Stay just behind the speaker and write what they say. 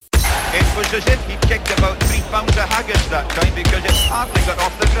was as if he'd kicked about 3 pounds of haggis that time because it hardly got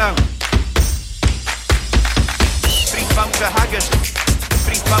off the ground. 3 pounds of haggis,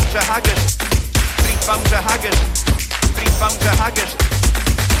 3 pounds of haggis, 3 pounds of haggis, 3 pounds of haggis,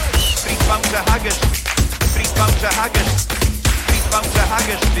 3 pounds of haggis, 3 pounds of haggis, 3 pounds of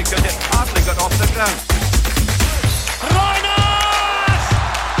haggis because it hardly got off the ground. Rhinos!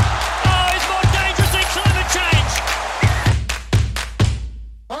 Oh, he's more dangerous than climate change!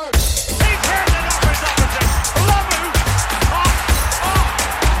 He turned it up his opposite. Lamu!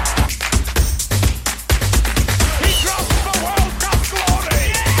 He drops for World Cup glory!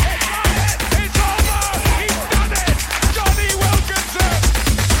 It's over! He's done it! Johnny Wilkinson!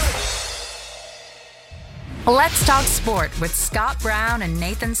 Let's talk sport with Scott Brown and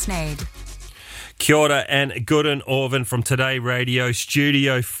Nathan Snade. Kia ora and good and Orvin from Today Radio,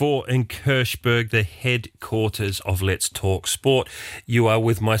 Studio 4 in Kirchberg, the headquarters of Let's Talk Sport. You are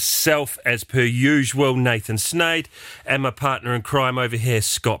with myself, as per usual, Nathan Snade, and my partner in crime over here,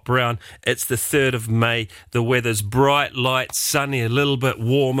 Scott Brown. It's the 3rd of May. The weather's bright, light, sunny, a little bit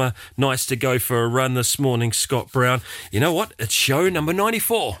warmer. Nice to go for a run this morning, Scott Brown. You know what? It's show number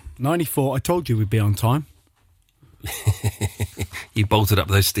 94. 94. I told you we'd be on time. You bolted up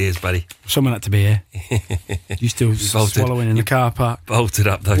those stairs, buddy. Someone had to be here. You still swallowing in the car park. Bolted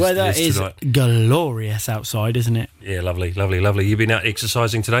up those Weather stairs tonight. is glorious outside, isn't it? Yeah, lovely, lovely, lovely. You been out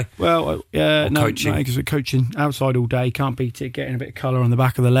exercising today? Well, no, coaching? because coaching outside all day, can't beat it. Getting a bit of colour on the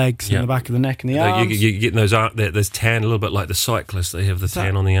back of the legs, and the back of the neck and the arms. You're getting those tan, a little bit like the cyclists. They have the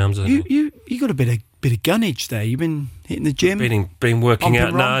tan on the arms. You got a bit of gunnage there. You've been hitting the gym. Been working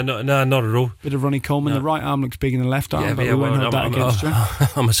out. No, not at all. Bit of Ronnie Coleman. No. The right arm looks bigger than the left arm, but we won't hold that against you.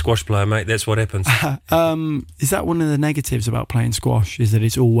 I'm a squash player, mate. That's what happens. Is that one of the negatives about playing squash? Is that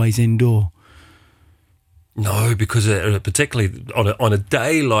it's always indoor? No, because particularly on a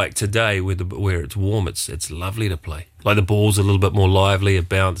day like today, where it's warm, it's lovely to play. Like the ball's a little bit more lively,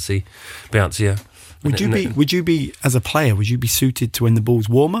 bouncier. Would you be as a player? Would you be suited to when the ball's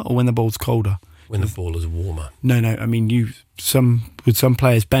warmer or when the ball's colder? When the ball is warmer. No. I mean, would some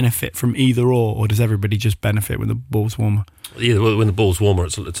players benefit from either or does everybody just benefit when the ball's warmer? Yeah, well, when the ball's warmer,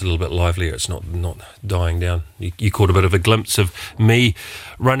 it's a little bit livelier. It's not dying down. You caught a bit of a glimpse of me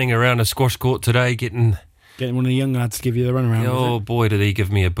running around a squash court today, getting one of the young lads to give you the runaround. Oh boy, did he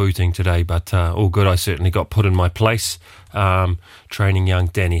give me a booting today! But all good. I certainly got put in my place. Training young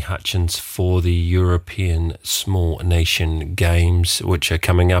Danny Hutchins for the European Small Nation Games, which are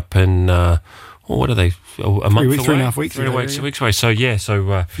coming up in. What are they? A month away? 3.5 weeks. 3 weeks away. So yeah,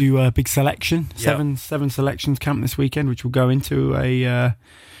 a few big selection. Seven selections camp this weekend, which we'll go into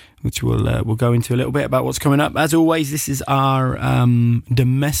we'll go into a little bit about what's coming up. As always, this is our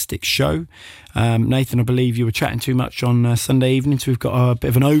domestic show. Nathan, I believe you were chatting too much on Sunday evening, so we've got a bit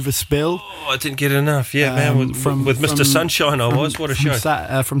of an overspill. Oh, I didn't get enough. Yeah, man, with Mr. Sunshine, what a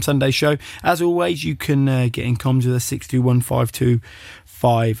show. From Sunday's show. As always, you can get in comms with us,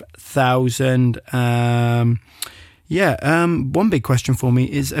 621525000. One big question for me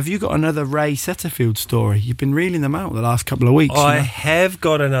is, have you got another Ray Setterfield story? You've been reeling them out the last couple of weeks. I have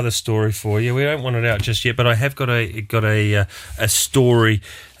got another story for you. We don't want it out just yet, but I have got a story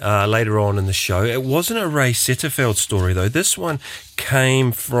later on in the show. It wasn't a Ray Setterfield story, though. This one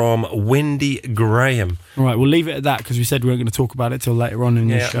came from Wendy Graham. All right, we'll leave it at that because we said we weren't going to talk about it till later on in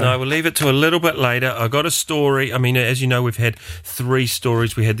the show. No, we'll leave it to a little bit later. I got a story. I mean, as you know, we've had 3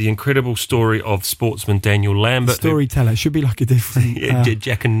 stories. We had the incredible story of sportsman Daniel Lambert. Storyteller. It should be like a different...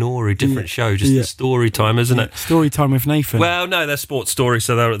 Jack and Nori, different show, just a story time, isn't it? Story time with Nathan. Well, no, they're sports stories,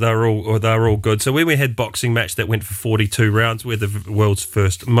 so they're all good. So when we had boxing match that went for 42 rounds, we're the world's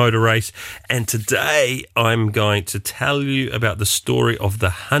first motor race, and today I'm going to tell you about the story of the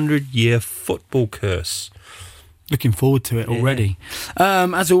 100-year football curse. Looking forward to it already.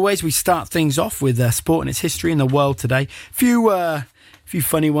 As always, we start things off with sport and its history in the world today. Few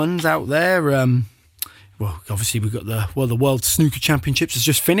funny ones out there. Well, obviously we've got the World Snooker Championships has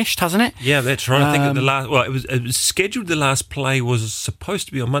just finished, hasn't it? Yeah, that's right. I think that it was scheduled. The last play was supposed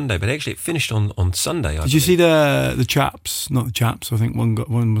to be on Monday, but actually it finished on Sunday. Did you see the chaps? Not the chaps. I think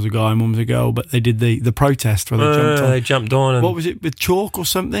one was a guy and one was a girl, but they did the protest where they jumped on. They jumped on. And, what was it, with chalk or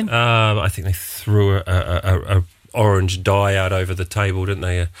something? I think they threw a orange dye out over the table, didn't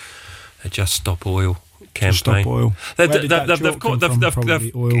they? A Just Stop Oil campaign. Stop oil. They've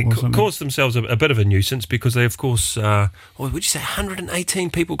caused themselves a bit of a nuisance because they, of course, what would you say, 118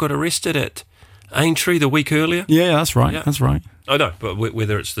 people got arrested at Aintree the week earlier. Yeah, that's right. Yeah. That's right. I know, but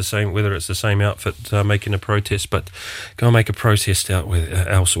whether it's the same outfit making a protest, but go and make a protest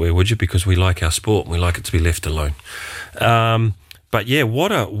elsewhere, would you? Because we like our sport and we like it to be left alone. But yeah,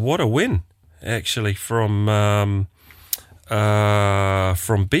 what a win. actually, from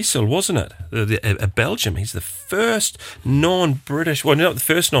Bissell, wasn't it? Belgium. He's the first non-British, well, not the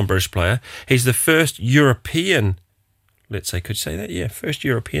first non-British player. He's the first European, let's say, could you say that? Yeah, first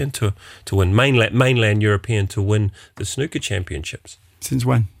European to win, mainland European to win the snooker championships. Since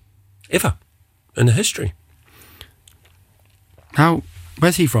when? Ever. In the history.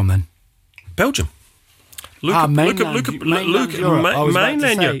 Where's he from then? Belgium. Mainland Europe. I was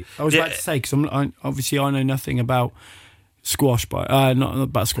about Yeah. to say, because obviously I know nothing about squash, but not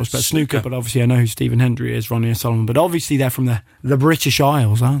about squash, but snooker. But obviously I know who Stephen Hendry is, Ronnie O'Sullivan. But obviously they're from the British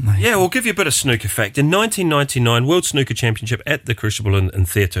Isles, aren't they? Yeah, we'll give you a bit of snooker fact. In 1999, World Snooker Championship at the Crucible and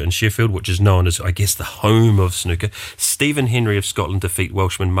Theatre in Sheffield, which is known as, I guess, the home of snooker, Stephen Hendry of Scotland defeat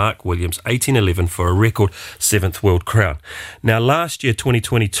Welshman Mark Williams 18-11 for a record 7th world crown. Now, last year,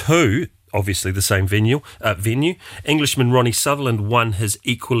 2022, obviously the same venue, Englishman Ronnie Sutherland won his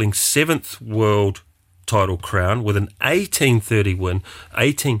equaling 7th world title crown with an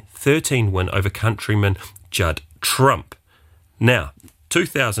 1813 win over countryman Judd Trump. Now,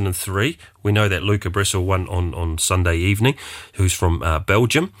 2003, we know that Luca Bressel won on Sunday evening, who's from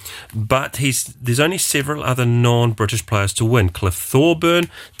Belgium, but there's only several other non-British players to win. Cliff Thorburn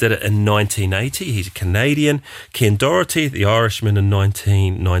did it in 1980, he's a Canadian. Ken Doherty, the Irishman, in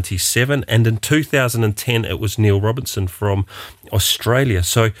 1997, and in 2010 it was Neil Robinson from Australia.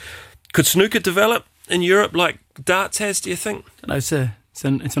 So could snooker develop in Europe like darts has, do you think? No, sir.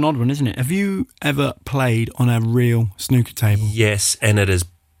 It's an odd one, isn't it? Have you ever played on a real snooker table? Yes, and it is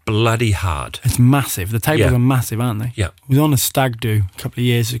bloody hard. It's massive. The tables are massive, aren't they? Yeah. We was on a stag do a couple of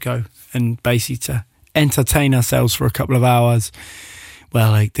years ago, and basically to entertain ourselves for a couple of hours.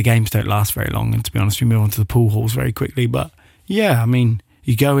 Well, the games don't last very long, and to be honest, we move on to the pool halls very quickly. But yeah, I mean,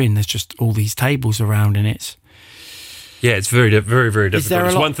 you go in, there's just all these tables around, and it's... Yeah, it's very, very, very difficult. Is there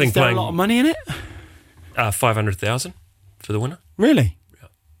a lot of money in it? 500,000 for the winner. Really? Yeah.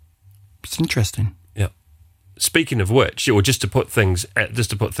 It's interesting. Yeah. Speaking of which, or just to put things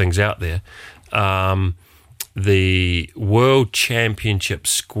out there, the World Championship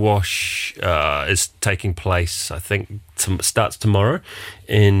squash is taking place, I think, starts tomorrow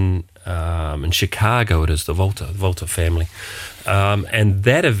in Chicago. It is the Volta family. And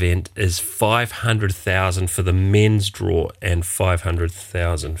that event is 500,000 for the men's draw and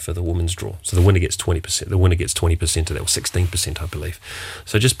 500,000 for the women's draw. So the winner gets 20%. The winner gets 20% of that, or 16%, I believe.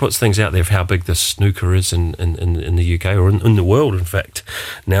 So it just puts things out there of how big the snooker is in the UK, or in the world, in fact.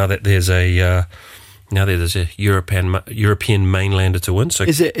 Now that there's a European mainlander to win. So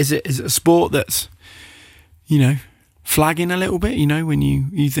is it a sport that's, flagging a little bit? When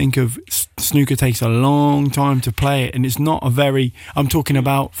you think of snooker, takes a long time to play it, and it's not a very... I'm talking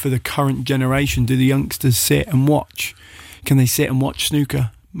about for the current generation. Do the youngsters sit and watch? Can they sit and watch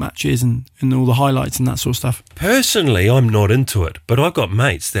snooker matches and all the highlights and that sort of stuff? Personally, I'm not into it, but I've got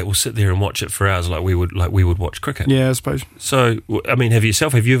mates that will sit there and watch it for hours, like we would watch cricket. Yeah, I suppose. So, I mean, have you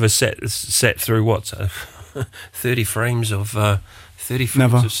ever sat through 30 frames of... 30 frames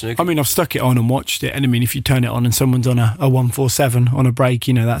Never. Of snooker? I mean, I've stuck it on and watched it, and I mean, if you turn it on and someone's on a 147 on a break,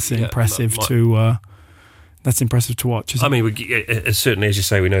 that's impressive to watch. I mean, certainly, as you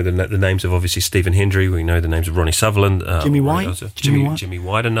say, we know the names of obviously Stephen Hendry. We know the names of Ronnie Sutherland, Jimmy White, Jimmy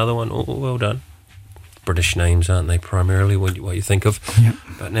White, another one. Oh, well done. British names, aren't they? Primarily, what you think of. Yeah.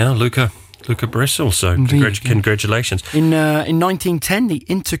 But now, Luca Bressel. So congratulations. In 1910, the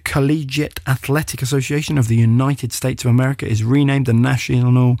Intercollegiate Athletic Association of the United States of America is renamed the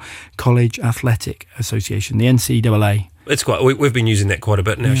National College Athletic Association, the NCAA. It's we've been using that quite a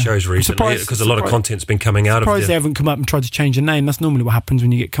bit in our shows recently, because a lot of content's been coming out of it. Surprised they haven't come up and tried to change the name. That's normally what happens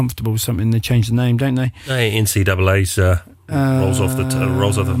when you get comfortable with something. They change the name, don't they? NCAA's rolls off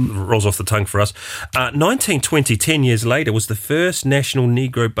the tongue for us. 1920, 10 years later, was the first National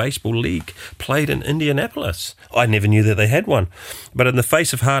Negro Baseball League played in Indianapolis. I never knew that they had one. But in the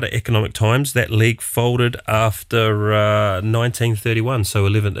face of harder economic times, that league folded after 1931. So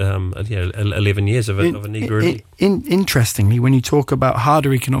 11 years of a Negro league. Interestingly, when you talk about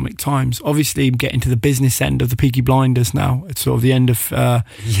harder economic times, obviously getting to the business end of the Peaky Blinders now, it's sort of the end of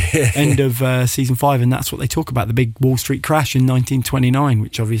season 5, and that's what they talk about, the big Wall Street crash in 1929,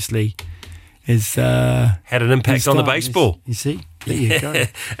 which obviously is had an impact on the baseball. You see? There you go.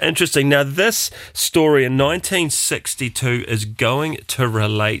 Interesting. Now, this story in 1962 is going to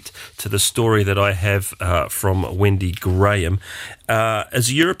relate to the story that I have from Wendy Graham. It's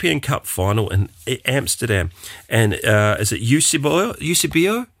a European Cup final in Amsterdam. And is it Eusebio?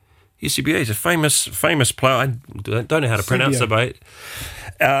 Eusebio, he's a famous player. I don't know how to pronounce it, but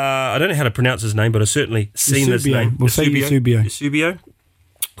I don't know how to pronounce his name, but I've certainly seen this name. We'll say Eusebio. Eusebio.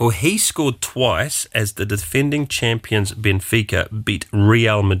 Well, he scored twice as the defending champions Benfica beat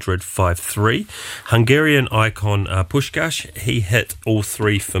Real Madrid 5-3. Hungarian icon Puskás, he hit all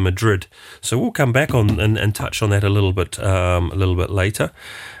three for Madrid. So we'll come back on and touch on that a little bit later.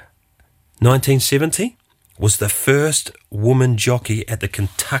 1970 was the first woman jockey at the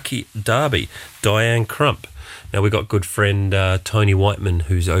Kentucky Derby, Diane Crump. Now we've got good friend Tony Whiteman,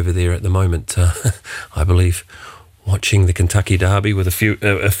 who's over there at the moment, I believe, watching the Kentucky Derby with a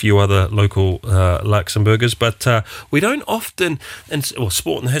few other local Luxembourgers. But we don't often,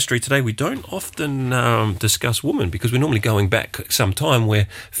 sport and history today, we don't often discuss women, because we're normally going back some time where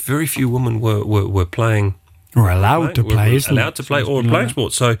very few women were playing. Or allowed to play, isn't it? Allowed to play or playing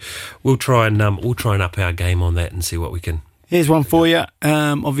sport. So we'll try and up our game on that and see what we can. Here's one for you.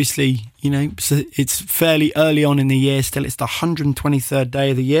 Obviously, it's fairly early on in the year still. It's the 123rd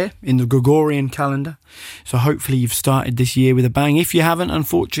day of the year in the Gregorian calendar. So hopefully you've started this year with a bang. If you haven't,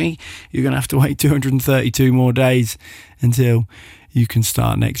 unfortunately, you're going to have to wait 232 more days until you can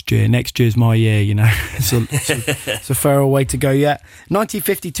start next year. Next year's my year, It's a fair way to go yet.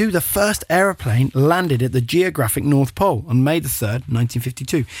 1952, the first aeroplane landed at the geographic North Pole on May the 3rd,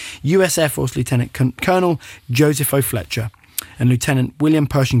 1952. US Air Force Lieutenant Colonel Joseph O. Fletcher and Lieutenant William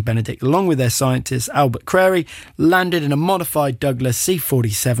Pershing Benedict, along with their scientist Albert Crary, landed in a modified Douglas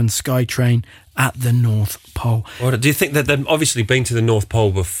C-47 Skytrain at the North Pole. Well, do you think that they'd obviously been to the North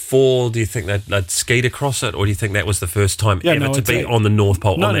Pole before? Do you think they'd skied across it, or do you think that was the first time to be on the North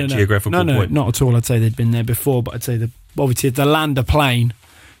Pole on that geographical point? No, not at all. I'd say they'd been there before, but I'd say obviously the land a plane,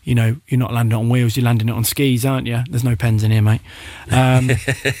 you're not landing it on wheels, you're landing it on skis, aren't you? There's no pens in here, mate. I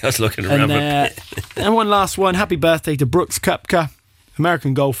was looking around. And one last one. Happy birthday to Brooks Koepka,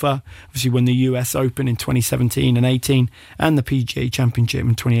 American golfer. Obviously won the US Open in 2017 and 18 and the PGA Championship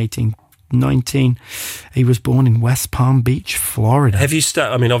in 2018. 19. He was born in West Palm Beach, Florida. Have you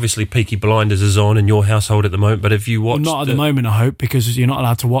obviously Peaky Blinders is on in your household at the moment, but have you watched... Not at the moment, I hope, because you're not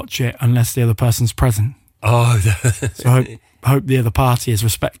allowed to watch it unless the other person's present. Oh. So I hope the other party is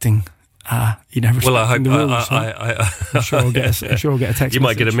respecting... well, I hope the rules, I'm sure I'll get a text. You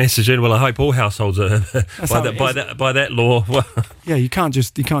might get a message in. Well, I hope all households are by that law. Yeah, you can't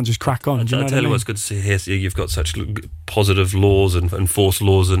just crack on. I'll tell you what's good to see here. So you've got such positive laws and enforced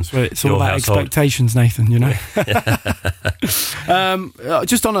laws, and it's all about household. Expectations, Nathan.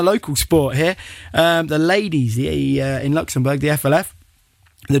 Just on a local sport here, the ladies in Luxembourg, the FLF.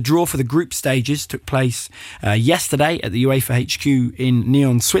 The draw for the group stages took place yesterday at the UEFA HQ in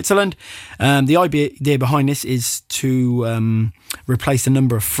Nyon, Switzerland. The idea behind this is to replace the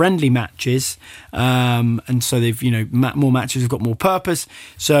number of friendly matches, and so they've more matches have got more purpose.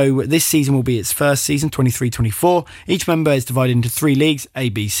 So this season will be its first season, 23-24. Each member is divided into 3 leagues, A,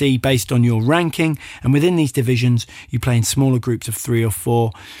 B, C, based on your ranking, and within these divisions you play in smaller groups of 3 or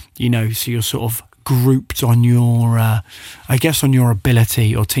 4. So you're sort of grouped on your on your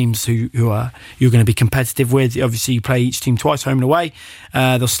ability, or teams who are you're going to be competitive with. Obviously you play each team twice, home and away.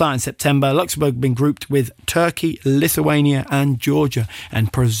 They'll start in September. Luxembourg have been grouped with Turkey, Lithuania and Georgia,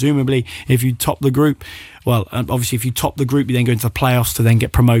 and presumably if you top the group, obviously if you top the group you then go into the playoffs to then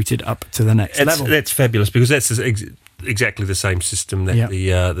get promoted up to the next level. That's fabulous, because that's exactly the same system that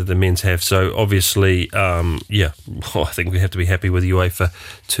the men's have. So obviously, I think we have to be happy with UEFA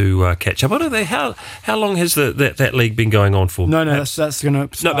to catch up. I don't know how long has that league been going on for? No, that's going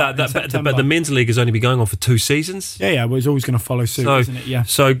to start but the men's league has only been going on for 2 seasons. Yeah, well, it's always going to follow suit, isn't it? Yeah.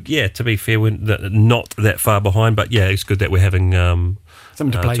 So to be fair, we're not that far behind, but yeah, it's good that we're having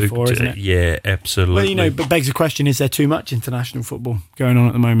something to play for, isn't it? Yeah, absolutely. Well, but begs the question: is there too much international football going on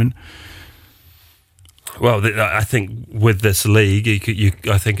at the moment? Well, I think with this league,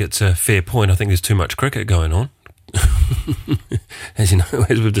 I think it's a fair point. I think there's too much cricket going on. As you know,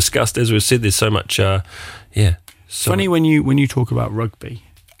 as we've discussed, as we've said, there's so much. Funny when you talk about rugby,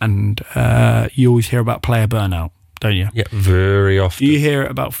 and you always hear about player burnout, don't you? Yeah, very often. Do you hear it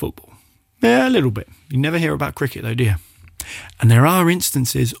about football? Yeah, a little bit. You never hear about cricket, though, do you? And there are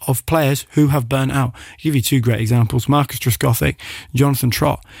instances of players who have burnt out. I'll give you 2 great examples: Marcus Trescothick, Jonathan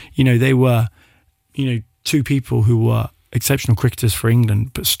Trott. They were, 2 people who were exceptional cricketers for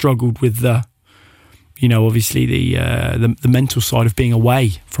England, but struggled with the mental side of being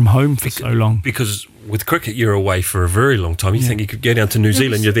away from home for so long. Because with cricket, you're away for a very long time. You think you could go down to New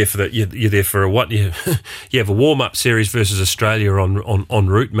Zealand, you're there for what? You have a warm-up series versus Australia en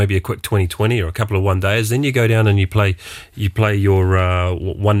route, maybe a quick 20-20 or a couple of one-days. Then you go down and you play your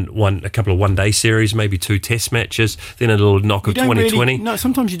a couple of one-day series, maybe 2 test matches, then a little knock of 20-20. No,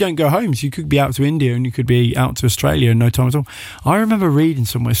 sometimes you don't go home. So you could be out to India and you could be out to Australia in no time at all. I remember reading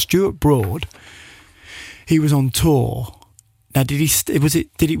somewhere, Stuart Broad, he was on tour Now,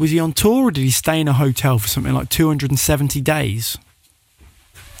 was he on tour, or did he stay in a hotel for something like 270 days?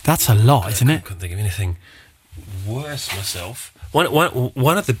 That's a lot, isn't it? I couldn't think of anything worse myself.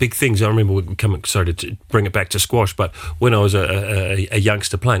 One of the big things I remember, sorry to bring it back to squash, but when I was a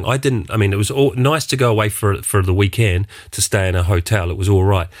youngster playing, it was nice to go away for the weekend to stay in a hotel. It was all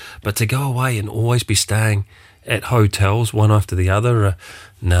right. But to go away and always be staying at hotels one after the other,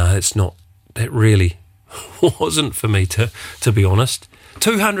 it's not. That really wasn't for me, to be honest.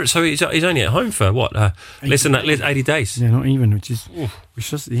 200, so he's only at home for what? Less than 80 days. Yeah, not even, which is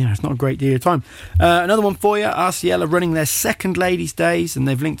it's not a great deal of time. Another one for you. RCL are running their second Ladies' Days, and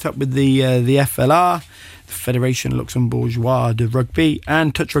they've linked up with the FLR, the Fédération Luxembourgeoise de Rugby,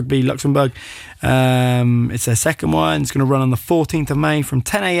 and Touch Rugby Luxembourg. It's their second one. It's going to run on the 14th of May from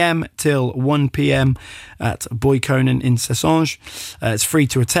 10 a.m. till 1 p.m. at Boykonen in Sessange. It's free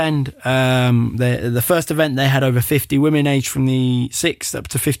to attend. The first event, they had over 50 women aged from the 6th up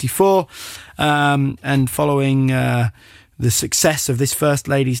to 54. And following the success of this first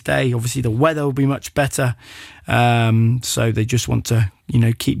Ladies' Day, obviously the weather will be much better. So they just want to,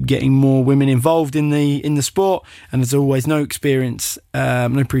 keep getting more women involved in the sport. And there's always no previous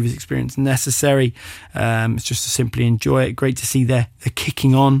experience necessary. It's just to simply enjoy it. Great to see they're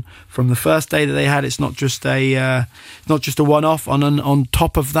kicking on from the first day that they had. It's not just a one-off. On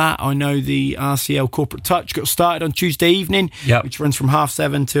top of that, I know the RCL Corporate Touch got started on Tuesday evening, which runs from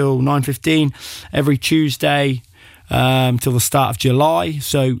 7:30 till 9:15 every Tuesday. Till the start of July.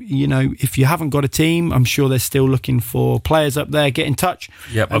 So, if you haven't got a team, I'm sure they're still looking for players up there. Get in touch.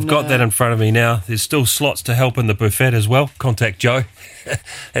 Yep, I've got that in front of me now. There's still slots to help in the buffet as well. Contact Joe.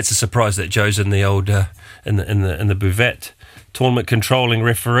 It's a surprise that Joe's in the old in the buffet. Tournament controlling,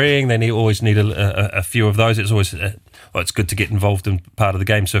 refereeing. They always need a few of those. It's always it's good to get involved in part of the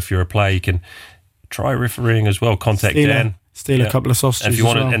game. So if you're a player, you can try refereeing as well. Contact Dan. Steal a couple of sausages. If you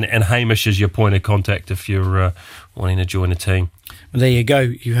want it, and Hamish is your point of contact if you're wanting to join a team. Well, there you go.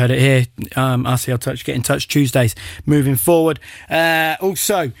 You heard it here. RCL Touch, get in touch Tuesdays moving forward.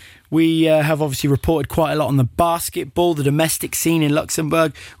 Also, we have obviously reported quite a lot on the basketball, the domestic scene in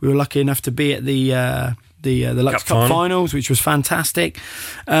Luxembourg. We were lucky enough to be at the Lux Cup finals, which was fantastic.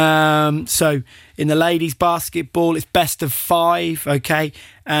 So in the ladies basketball, it's best of 5, okay?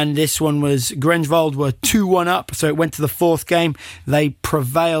 And this one was Grenjwald were 2-1 up, so it went to the fourth game. They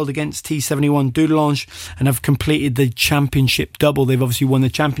prevailed against T71 Dudelange and have completed the championship double. They've obviously won the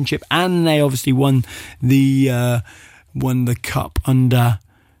championship, and they obviously won the cup under,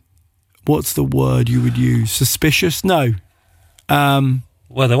 what's the word you would use? Suspicious? No. Well,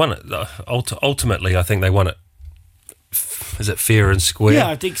 they won it. Ultimately, I think they won it. Is it fair and square? Yeah,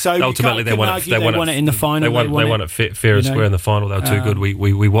 I think so. Ultimately, they won it. They won it in the final. They won it fair and square in the final. They were too good. We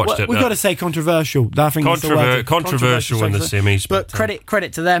watched it. We've got to say controversial. I think controversial in the semis. But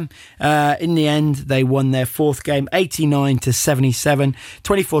credit to them. In the end, they won their fourth game, 89-77,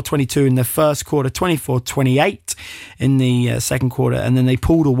 24-22 in the first quarter, 24-28 in the second quarter, and then they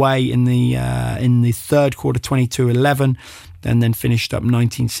pulled away in the third quarter, 22-11. And then finished up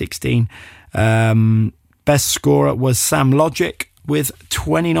 19-16. Best scorer was Sam Logic with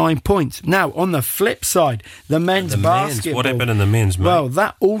 29 points. Now, on the flip side, the men's basketball. What happened in the men's, mate? Well,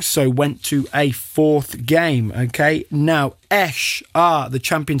 that also went to a fourth game, okay? Now, Esch are the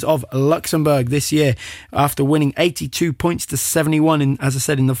champions of Luxembourg this year after winning 82 points to 71, as I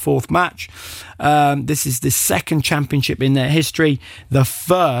said, in the fourth match. This is the second championship in their history. The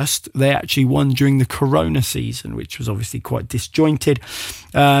first they actually won during the Corona season, which was obviously quite disjointed.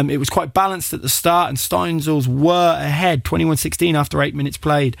 It was quite balanced at the start, and Steinsal's were ahead 21-16 after 8 minutes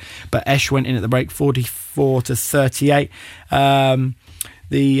played, but Esch went in at the break 44-38.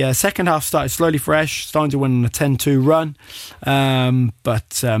 The second half started slowly for Esch. Steinzel went on a 10-2 run,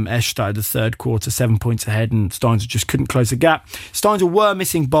 but Esch started the third quarter 7 points ahead, and Steinzel just couldn't close the gap. Steinzel were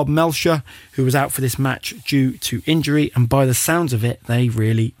missing Bob Melcher, who was out for this match due to injury, and by the sounds of it, they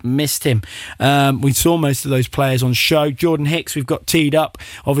really missed him. We saw most of those players on show. Jordan Hicks, we've got teed up.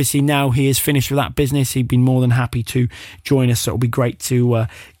 Obviously, now he is finished with that business. He'd been more than happy to join us, so it'll be great to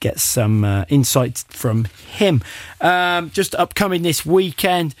get some insights from him. Just upcoming this weekend,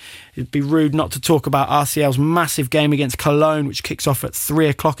 it'd be rude not to talk about RCL's massive game against Cologne, which kicks off at 3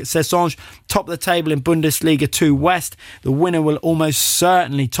 o'clock at Sessange. Top of the table in Bundesliga 2 West. The winner will almost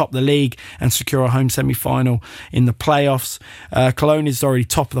certainly top the league and secure a home semi-final in the playoffs. Cologne is already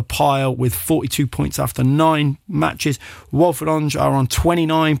top of the pile with 42 points after 9 matches. Wolfenonge are on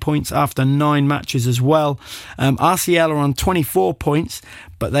 29 points after 9 matches as well. RCL are on 24 points,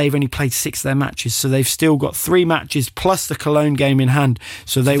 but they've only played 6 of their matches, so they've still got 3 matches plus the Cologne game in hand.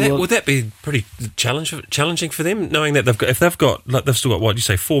 So they will would that be pretty challenging for them, knowing that they've still got what you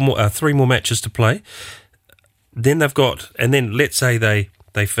say 3 more matches to play? Then let's say they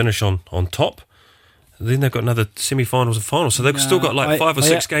finish on top. Then they've got another semi-finals and finals, so they've still got 5 or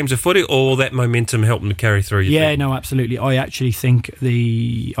 6 games of footy. Or that momentum help them carry through. No, absolutely. I actually think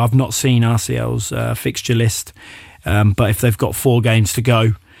I've not seen RCL's fixture list, but if they've got 4 games to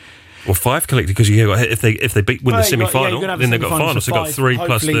go. Well, 5 collected, because if they win the semi-final, then they've got finals. So they've got 3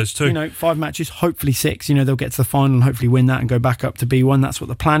 plus those 2. 5 matches, hopefully 6. They'll get to the final and hopefully win that and go back up to B1. That's what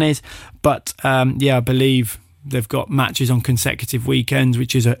the plan is. But I believe they've got matches on consecutive weekends,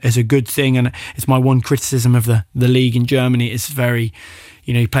 which is a good thing. And it's my one criticism of the league in Germany. It's very,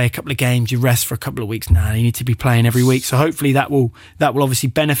 you play a couple of games, you rest for a couple of weeks. You need to be playing every week. So hopefully that will obviously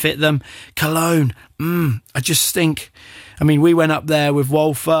benefit them. Cologne, I just think. We went up there with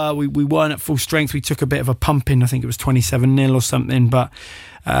Wolfer. We weren't at full strength. We took a bit of a pumping. I think it was 27-0 or something. But,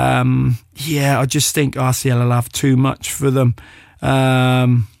 I just think RCL will have too much for them. Are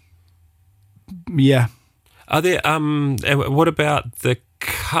there? What about the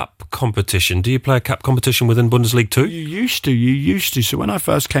cup competition? Do you play a cup competition within Bundesliga too? You used to. So when I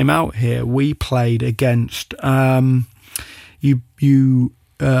first came out here, we played against all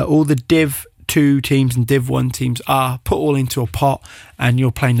the Div 2 teams and Div 1 teams are put all into a pot, and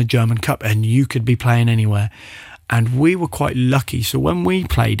you're playing the German Cup, and you could be playing anywhere. And we were quite lucky. So when we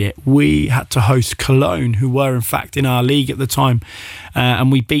played it, we had to host Cologne, who were in fact in our league at the time,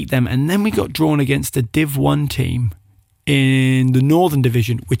 and we beat them. And then we got drawn against a Div 1 team in the Northern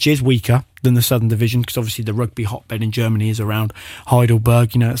Division, which is weaker than the Southern Division, because obviously the rugby hotbed in Germany is around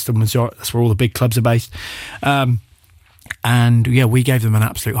Heidelberg. That's the majority. That's where all the big clubs are based. And we gave them an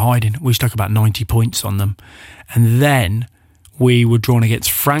absolute hiding. We stuck about 90 points on them. And then we were drawn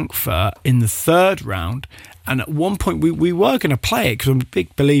against Frankfurt in the 3rd round. And at one point we were going to play it, because I'm a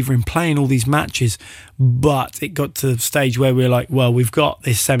big believer in playing all these matches. But it got to the stage where we were like, well, we've got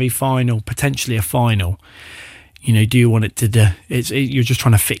this semi-final, potentially a final. Do you want it to do? You're just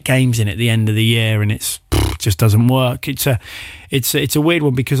trying to fit games in at the end of the year, and it just doesn't work. It's a weird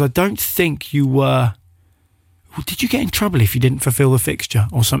one, because I don't think you were. Did you get in trouble if you didn't fulfil the fixture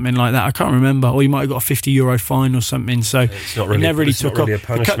or something like that? I can't remember. Or you might have got a €50 fine or something. So it's not really, took not really a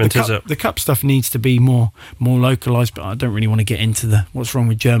punishment, is it? The cup stuff needs to be more localised, but I don't really want to get into what's wrong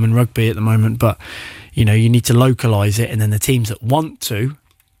with German rugby at the moment. But you need to localise it, and then the teams that want to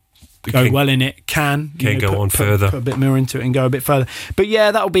go well in it can go on further. Put a bit more into it and go a bit further. But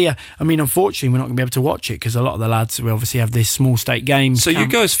that'll be unfortunately, we're not going to be able to watch it, because a lot of the lads, we obviously have this small state games. So you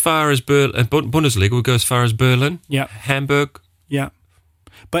go as far as Bundesliga will go as far as Berlin, Hamburg,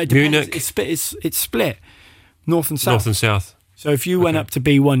 but it depends. Munich. It's split north and south. So if you went up to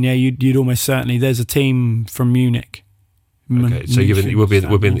B1, you'd almost certainly. There's a team from Munich. Okay, so we'll be in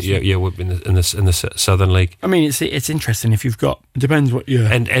the Southern League. It's interesting if you've got. It depends what you.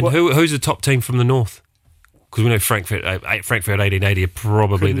 Who's the top team from the north? Because we know Frankfurt 1880 are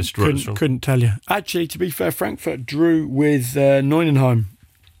probably the strongest. Couldn't tell you. Actually, to be fair, Frankfurt drew with Neuenheim.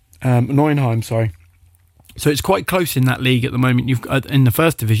 Sorry. So it's quite close in that league at the moment. You've got, in the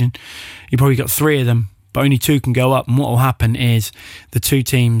 1st division, you've probably got 3 of them, but only 2 can go up. And what will happen is the 2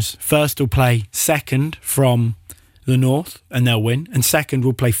 teams first will play second from the north, and they'll win, and second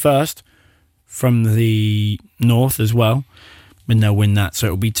will play first from the north as well, and they'll win that. So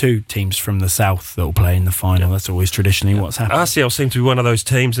it'll be 2 teams from the south that will play in the final. That's always traditionally what's happened. RCL seem to be one of those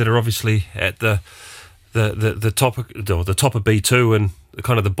teams that are obviously at the top of B2 and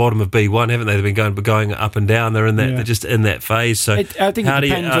kind of the bottom of B1, haven't they? They've been going up and down. They're in that. They're just in that phase. So I think it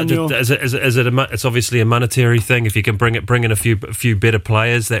depends on your. It's obviously a monetary thing. If you can bring in a few better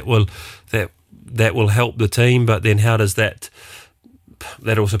players, that will help the team. But then how does that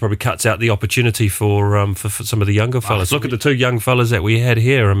also probably cuts out the opportunity for some of the younger fellas. Look at the 2 young fellas that we had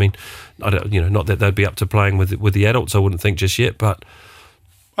here. I don't, not that they'd be up to playing with the adults, I wouldn't think just yet, but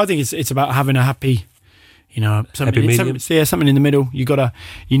I think it's about having a happy, something in the middle.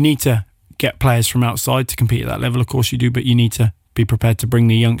 You need to get players from outside to compete at that level. Of course you do, but you need to be prepared to bring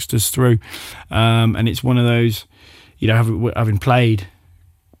the youngsters through. And it's one of those, having played,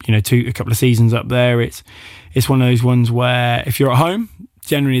 a couple of seasons up there, it's one of those ones where if you're at home,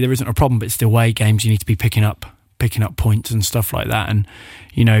 generally there isn't a problem, but it's the away games you need to be picking up points and stuff like that. And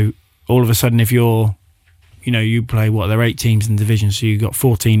all of a sudden, if you're you play there are 8 teams in the division, so you've got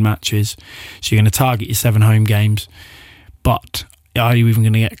 14 matches, so you're going to target your 7 home games, but are you even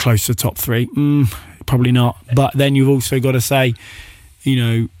going to get close to the top 3? Probably not. But then you've also got to say,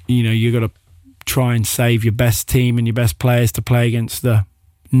 you've got to try and save your best team and your best players to play against the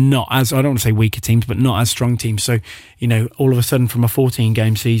not as, I don't want to say weaker teams, but not as strong teams. So, all of a sudden from a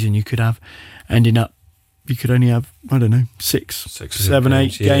 14-game season, you could only have, I don't know, 6, 7,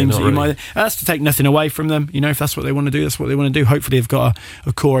 8 games. That you might. That's to take nothing away from them. If that's what they want to do, that's what they want to do. Hopefully they've got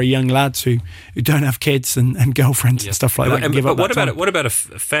a core of young lads who don't have kids and girlfriends and stuff like that. But what about a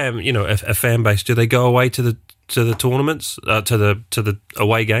fan base? Do they go away to the tournaments, to the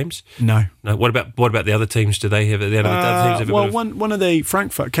away games? No. What about the other teams? Do they have the other teams? One of the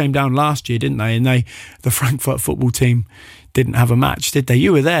Frankfurt came down last year, didn't they? And the Frankfurt football team didn't have a match, did they?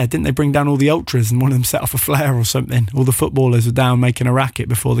 You were there, didn't they? Bring down all the ultras and one of them set off a flare or something. All the footballers were down making a racket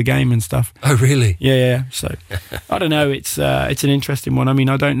before the game and stuff. Oh, really? Yeah. So I don't know. It's an interesting one. I mean,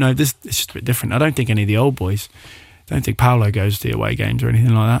 I don't know. It's just a bit different. I don't think any of the old boys. I don't think Paolo goes to the away games or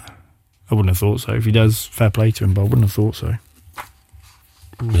anything like that. I wouldn't have thought so. If he does, fair play to him, but I wouldn't have thought so.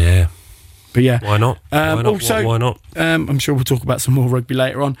 Yeah. But yeah. Why not? Why not? I'm sure we'll talk about some more rugby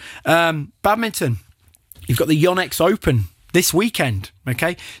later on. Badminton. You've got the Yonex Open this weekend,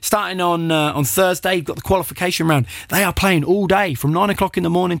 okay? Starting on Thursday, you've got the qualification round. They are playing all day from 9 o'clock in the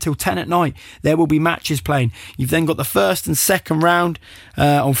morning till 10 at night. There will be matches playing. You've then got the first and second round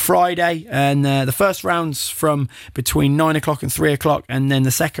on Friday, and the first round's from between 9 o'clock and 3 o'clock, and then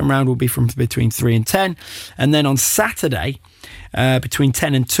the second round will be from between 3 and 10. And then on Saturday, between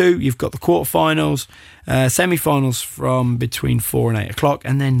 10 and 2, you've got the quarterfinals, semi-finals from between 4 and 8 o'clock,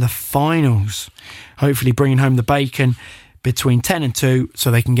 and then the finals, hopefully bringing home the bacon between 10 and 2 so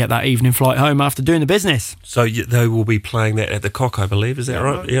they can get that evening flight home after doing the business. So they will be playing that at the Cock, I believe, is that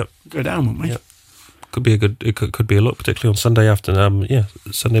right? Yep. Go down, won't we? Yep. Could be could be a look, particularly on Sunday afternoon.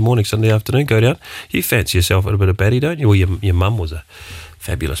 Sunday morning, Sunday afternoon, go down. You fancy yourself a bit of baddie, don't you? Well, your mum was a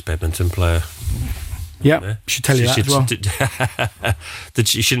fabulous badminton player. Yeah, should tell you that as well.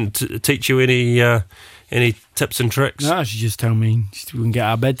 She shouldn't teach you any tips and tricks? No, she just tell me we can get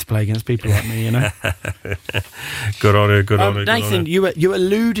out of bed to play against people like me, Good on her, Nathan, you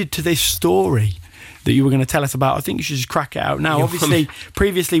alluded to this story that you were going to tell us about. I think you should just crack it out now. Obviously,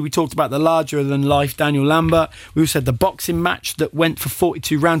 previously we talked about the larger-than-life Daniel Lambert. We also had the boxing match that went for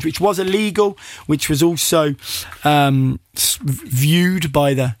 42 rounds, which was illegal, which was also viewed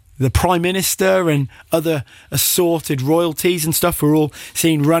by the Prime Minister and other assorted royalties and stuff were all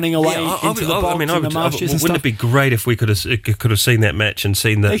seen running away into the box and the marshes and stuff. Wouldn't it be great if we could have seen that match and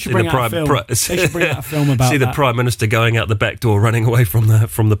seen they should bring out a film about the Prime Minister going out the back door, running away from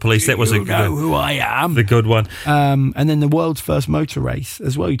the police. That was who I am. The good one. And then the world's first motor race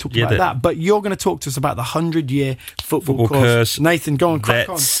as well. You talked about that. But you're going to talk to us about the 100-year football curse. Nathan, go on, crack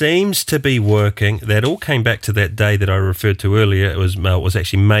on. That seems to be working. That all came back to that day that I referred to earlier. It was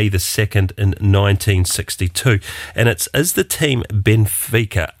actually May the 2nd in 1962, and it's is the team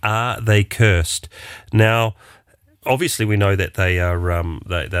Benfica, are they cursed? Now, obviously we know that they are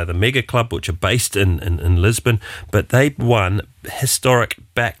they're the mega club which are based in Lisbon, but they won historic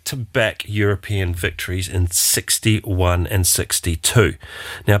back-to-back European victories in 61 and 62.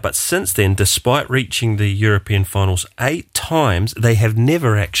 Now, but since then, despite reaching the European finals 8 times, they have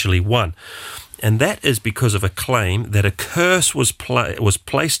never actually won. And that is because of a claim that a curse was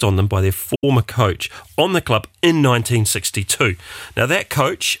placed on them by their former coach on the club in 1962. Now, that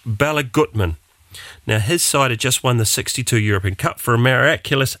coach, Bela Gutmann, now his side had just won the 62 European Cup for a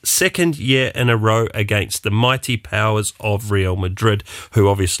miraculous second year in a row against the mighty powers of Real Madrid, who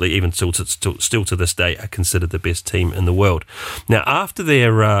obviously, even still to this day, are considered the best team in the world. Now, after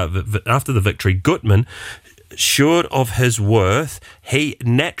the victory, Gutmann, assured of his worth, he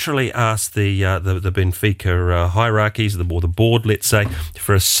naturally asked the Benfica hierarchies, the board, let's say,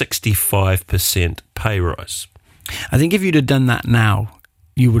 for a 65% pay rise. I think if you'd have done that now,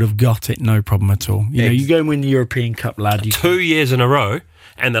 you would have got it, no problem at all. You go and win the European Cup, lad. 2 years in a row,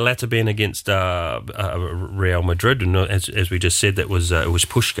 and the latter being against Real Madrid. And as we just said, it was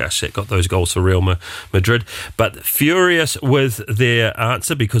Puskás that got those goals for Real Madrid. But furious with their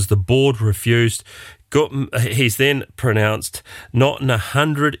answer because the board refused, he's then pronounced, not in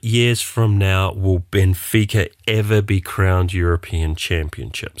 100 years from now will Benfica ever be crowned European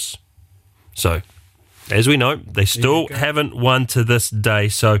championships. So, as we know, they still haven't won to this day,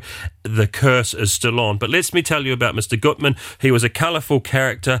 so the curse is still on. But let me tell you about Mr. Gutmann. He was a colourful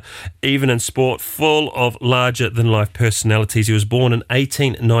character, even in sport, full of larger-than-life personalities. He was born in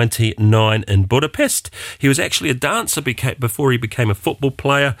 1899 in Budapest. He was actually a dancer before he became a football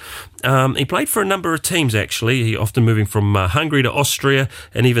player. He played for a number of teams, actually, he often moving from Hungary to Austria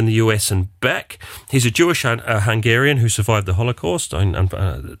and even the US and back. He's a Jewish Hungarian who survived the Holocaust.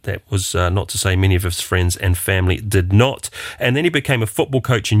 That was not to say many of his friends and family did not. And then he became a football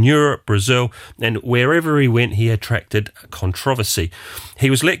coach in Europe, Europe, Brazil, and wherever he went, he attracted controversy. He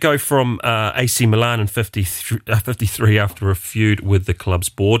was let go from AC Milan in 53 after a feud with the club's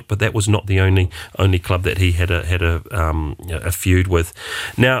board, but that was not the only club that he had a feud with.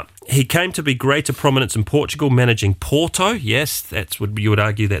 Now, he came to be greater prominence in Portugal, managing Porto. Yes, you would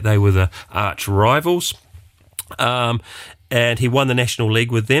argue that they were the arch rivals. And he won the National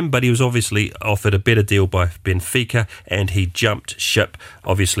League with them, but he was obviously offered a better deal by Benfica, and he jumped ship,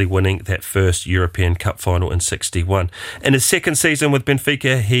 obviously winning that first European Cup final in 61. In his second season with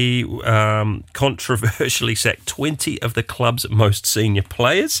Benfica, he controversially sacked 20 of the club's most senior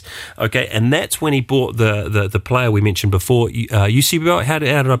players. Okay, and that's when he bought the player we mentioned before, Eusebio. How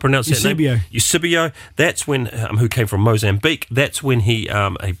did I pronounce that name? Eusebio. That's when, who came from Mozambique. That's when he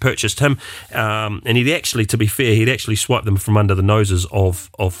purchased him, and he'd actually, to be fair, he'd actually swiped them from under the noses of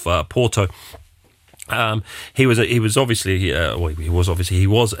Porto. He was an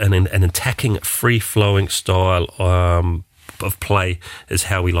attacking, free-flowing style of play is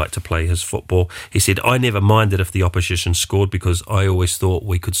how he liked to play his football. He said, "I never minded if the opposition scored because I always thought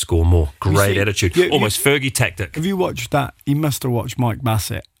we could score more." Great attitude, almost Fergie tactic. Have you watched that? You must have watched Mike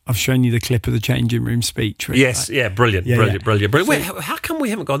Bassett. I've shown you the clip of the changing room speech. Right? Yes, brilliant. Wait, how come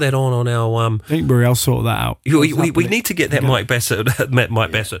we haven't got that on our? Don't worry, I'll sort that out. We need to get that Mike Bassett.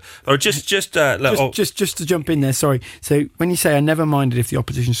 Bassett, or just to jump in there. Sorry. So when you say I never minded if the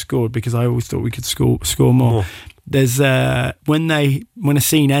opposition scored because I always thought we could score more. There's when a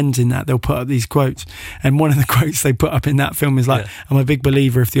scene ends in that, they'll put up these quotes, and one of the quotes they put up in that film is like, "I'm a big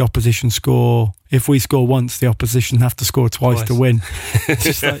believer if we score once, the opposition have to score twice. To win." It's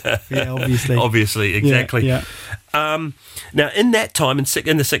just like, obviously, exactly. Yeah. Now, in that time,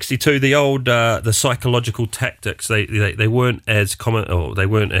 in the 62, the old the psychological tactics they weren't as common, or they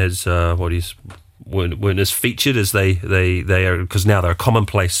weren't as weren't as featured as they are, because now they're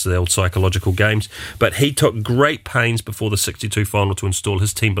commonplace, the old psychological games. But he took great pains before the 62 final to install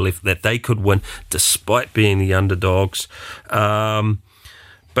his team belief that they could win despite being the underdogs. However,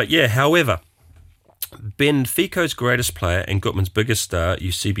 Benfica's greatest player and Gutmann's biggest star,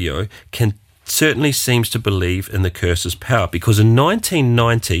 Eusebio, certainly seems to believe in the curse's power, because in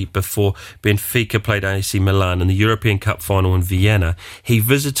 1990, before Benfica played AC Milan in the European Cup final in Vienna, he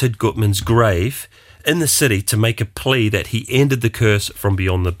visited Gutmann's grave in the city to make a plea that he ended the curse from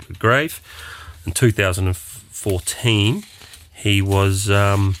beyond the grave. In 2014, he was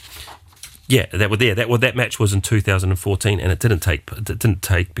that match was in 2014, and it didn't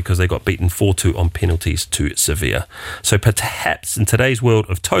take because they got beaten 4-2 on penalties to Sevilla. So perhaps in today's world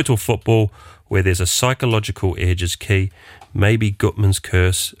of total football, where there's a psychological edge is key, maybe Gutmann's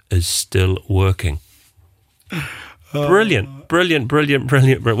curse is still working. Brilliant.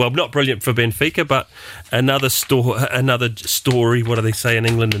 Well, not brilliant for Benfica, but another story. What do they say in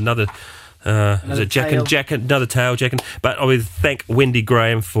England? Another tale. But I would thank Wendy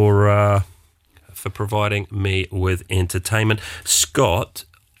Graham for providing me with entertainment. Scott,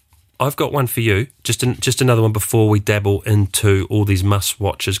 I've got one for you. Just another one before we dabble into all these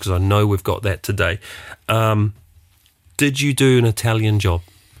must-watches, because I know we've got that today. Did you do an Italian job?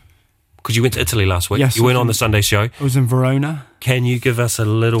 Because you went to Italy last week. Yes. You went on the Sunday show. I was in Verona. Can you give us a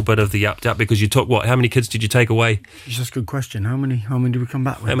little bit of the update? Because you took what? How many kids did you take away? That's a good question. How many did we come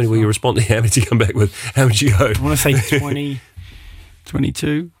back with? How many were you responding? How many did you come back with? How many did you go? I want to say 20,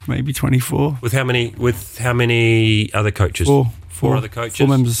 22, maybe 24. With how many other coaches? Four other coaches. 4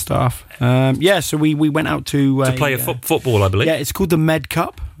 members of staff. So we went out to play football, I believe. Yeah, it's called the Med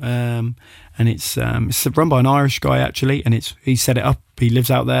Cup, and it's run by an Irish guy actually, and he set it up. He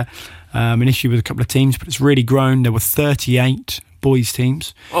lives out there. Initially with a couple of teams, but it's really grown. There were 38 boys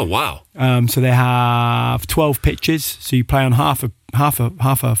teams. Oh wow! So they have 12 pitches. So you play on half a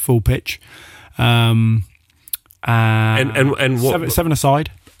full pitch, and what, seven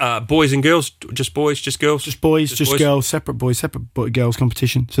aside. Boys and girls, just boys, just girls, just boys, just girls, separate boys, separate girls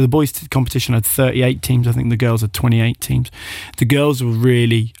competition. So the boys competition had 38 teams. I think the girls had 28 teams. The girls are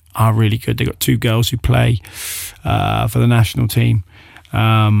really good. They got 2 girls who play for the national team.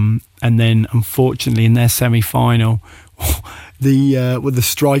 And then, unfortunately, in their semi-final, with the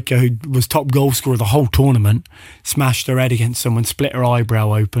striker who was top goal scorer of the whole tournament, smashed her head against someone, split her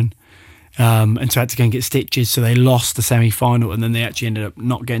eyebrow open, and so had to go and get stitches. So they lost the semi-final, and then they actually ended up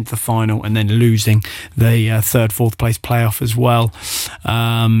not getting to the final, and then losing the third, fourth place playoff as well.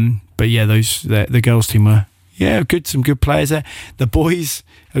 But yeah, the girls team were some good players there. The boys,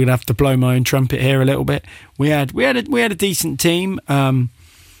 I'm gonna have to blow my own trumpet here a little bit. We had a decent team.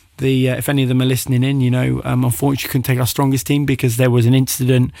 if any of them are listening in, unfortunately couldn't take our strongest team because there was an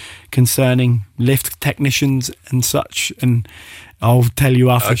incident concerning lift technicians and such, and I'll tell you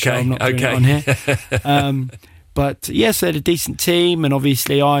after the show. I'm not doing it on here. But yes, they had a decent team, and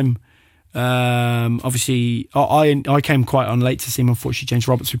obviously I came quite on late to see him. Unfortunately, James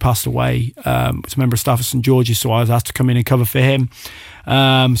Roberts, who passed away, was a member of staff at St George's, so I was asked to come in and cover for him.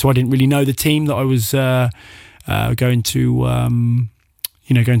 So I didn't really know the team that I was going to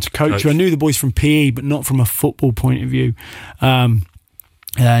coach. I knew the boys from PE, but not from a football point of view.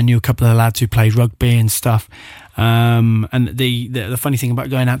 I knew a couple of the lads who played rugby and stuff. And the funny thing about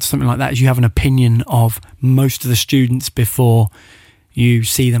going out to something like that is you have an opinion of most of the students before you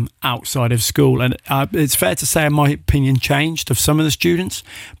see them outside of school, and it's fair to say my opinion changed of some of the students,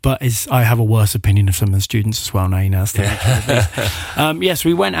 but I have a worse opinion of some of the students as well now. That's the nature of this. Yes,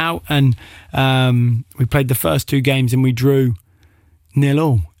 we went out and we played the first 2 games and we drew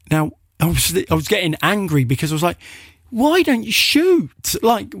 0-0. Now I was getting angry because I was like, why don't you shoot?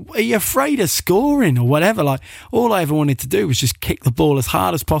 Like, are you afraid of scoring or whatever? Like, all I ever wanted to do was just kick the ball as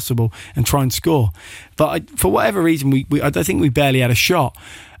hard as possible and try and score. But for whatever reason, I don't think we barely had a shot.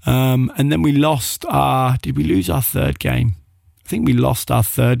 And then we lost did we lose our third game? I think we lost our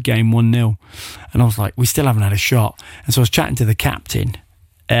third game 1-0. And I was like, we still haven't had a shot. And so I was chatting to the captain,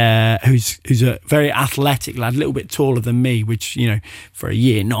 who's a very athletic lad, a little bit taller than me, which, for a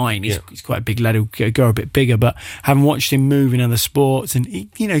year 9, he's quite a big lad. He'll go a bit bigger, but having watched him move in other sports, and he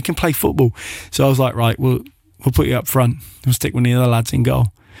can play football. So I was like, right, we'll put you up front. We'll stick one of the other lads in goal.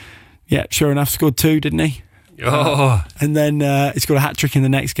 Yeah, sure enough, scored 2, didn't he? Oh. And then he scored a hat-trick in the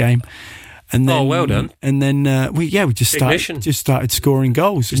next game. And then, well done. And then we just started scoring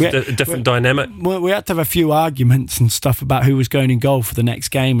goals. Just a different dynamic. We had to have a few arguments and stuff about who was going in goal for the next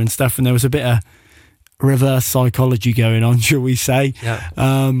game and stuff, and there was a bit of reverse psychology going on, shall we say. Yeah.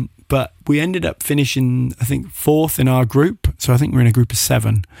 But we ended up finishing, I think, 4th in our group. So I think we're in a group of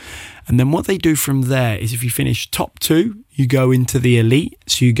 7. And then what they do from there is if you finish top 2, you go into the elite.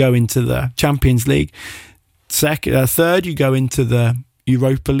 So you go into the Champions League. Third, you go into the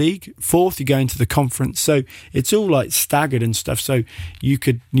Europa League. 4th, you go into the conference. So it's all like staggered and stuff. So you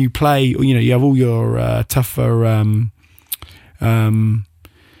play, you have all your tougher,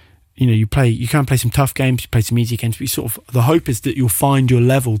 you can play some tough games, you play some easy games, but the hope is that you'll find your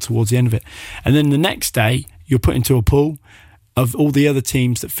level towards the end of it. And then the next day, you're put into a pool of all the other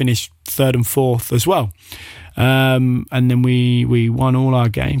teams that finished 3rd and 4th as well. And then we won all our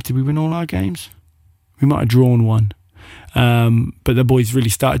games. Did we win all our games? We might have drawn one. But the boys really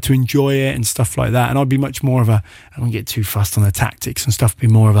started to enjoy it and stuff like that. And I'd be much more of I don't get too fussed on the tactics and stuff, be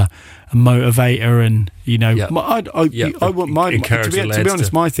more of a motivator, and I want to be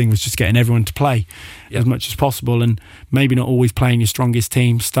honest, my thing was just getting everyone to play as much as possible, and maybe not always playing your strongest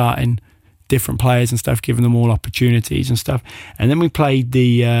team, starting different players and stuff, giving them all opportunities and stuff. And then we played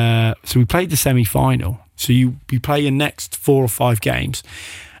the semi-final. So you play your next 4 or 5 games,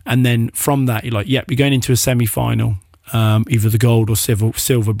 and then from that you're like, you're going into a semi-final. Either the gold or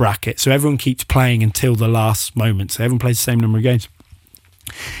silver bracket. So everyone keeps playing until the last moment. So everyone plays the same number of games.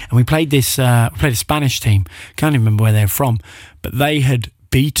 And we played a Spanish team. Can't even remember where they're from, but they had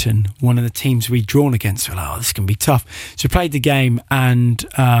beaten one of the teams we'd drawn against. So we're like, this can be tough. So we played the game, and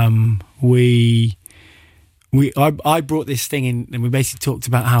I brought this thing in, and we basically talked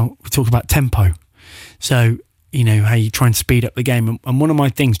about tempo. So, how you try and speed up the game. And one of my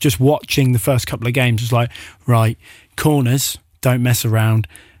things, just watching the first couple of games, was like, right, corners, don't mess around.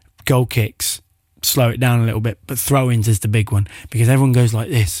 Goal kicks, slow it down a little bit. But throw-ins is the big one, because everyone goes like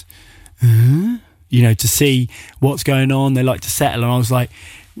this, to see what's going on. They like to settle. And I was like,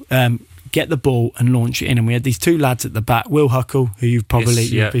 get the ball and launch it in. And we had these 2 lads at the back, Will Huckle, who you'll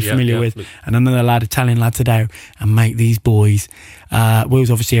be familiar with, and another lad, Italian lad, Tadeo. And make these boys, Will's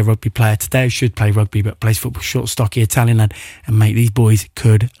obviously a rugby player. Tadeo should play rugby, but plays football, short, stocky Italian lad. And make these boys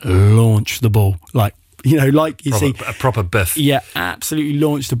could launch the ball. Like you see. A proper biff. Yeah, absolutely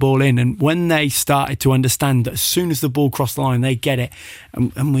launched the ball in. And when they started to understand that as soon as the ball crossed the line, they get it.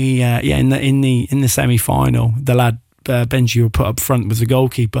 And we, in the semi-final, the lad, Benji, were put up front was the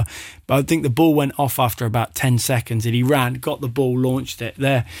goalkeeper, but I think the ball went off after about 10 seconds, and he ran, got the ball, launched it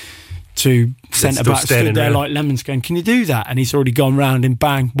there to centre back, stood there like lemons going, can you do that? And he's already gone round, and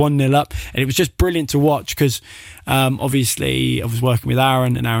bang, 1-0 up. And it was just brilliant to watch, because obviously I was working with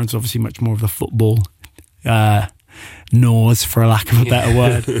Aaron, and Aaron's obviously much more of the football nose, for a lack of a better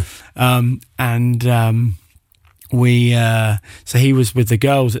word. So he was with the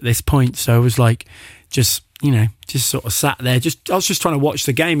girls at this point, so I was like, just sort of sat there. I was just trying to watch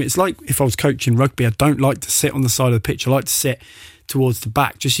the game. It's like if I was coaching rugby, I don't like to sit on the side of the pitch. I like to sit towards the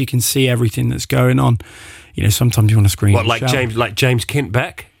back, just so you can see everything that's going on. You know, sometimes you want to scream. What, like James Kent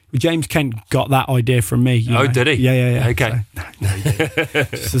back? James Kent got that idea from me. Oh, did he? Yeah. Okay. So, no, he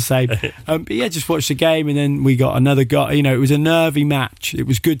didn't. Just the same. But yeah, just watched the game, and then we got another guy. You know, it was a nervy match. It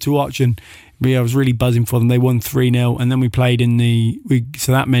was good to watch, and I was really buzzing for them. They won 3-0, and then we played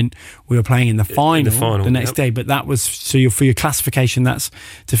so that meant we were playing in the final the next day. But that was, for your classification, that's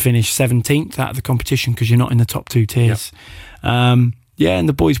to finish 17th out of the competition because you're not in the top 2 tiers. Yep. And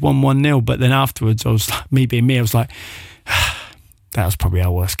the boys won 1-0, but then afterwards, I was like, that was probably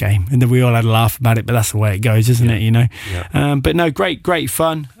our worst game. And then we all had a laugh about it, but that's the way it goes, isn't it, you know? Yeah. But no, great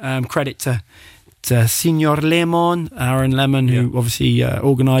fun. Credit to Signor Lemon, Aaron Lemon, who obviously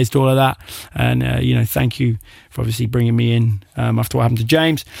organised all of that. And, thank you for obviously bringing me in after what happened to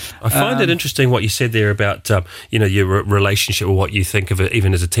James. I find it interesting what you said there about, your relationship or what you think of it,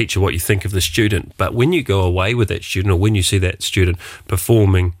 even as a teacher, what you think of the student. But when you go away with that student or when you see that student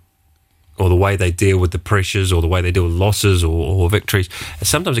performing, or the way they deal with the pressures or the way they deal with losses or victories,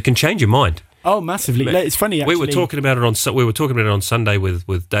 sometimes it can change your mind. Oh, massively. It's funny, actually. We were talking about it on Sunday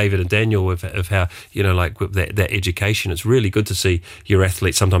with David and Daniel of how, like with that education. It's really good to see your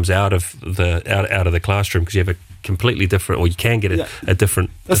athletes sometimes out of the classroom because you have a completely different, or you can get a different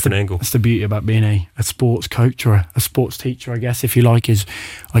angle. That's the beauty about being a sports coach or a sports teacher, I guess, if you like, is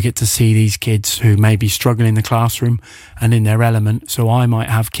I get to see these kids who may be struggling in the classroom and in their element. So I might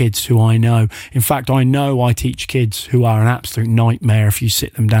have kids who I know. In fact, I know I teach kids who are an absolute nightmare if you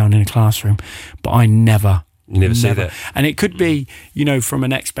sit them down in a classroom, but I never see that. And it could be, from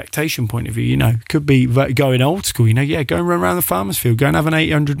an expectation point of view, it could be going old school, go and run around the farmer's field, go and have an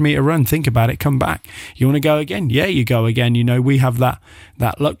 800-metre run, think about it, come back. You want to go again? Yeah, you go again. We have that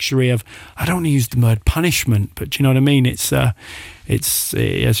luxury of, I don't want to use the word punishment, but do you know what I mean? It's just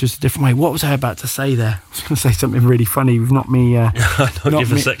a different way. What was I about to say there? I was going to say something really funny. You've knocked me there.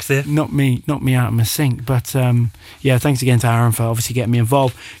 Knocked me out of my sync. But thanks again to Aaron for obviously getting me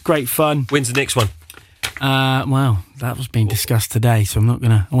involved. Great fun. When's the next one? Well, that was being discussed today, so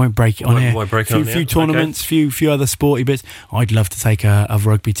I won't break it on here. A few tournaments, few other sporty bits. I'd love to take a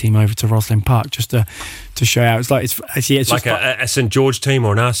rugby team over to Roslyn Park just to show out. It's like a St George team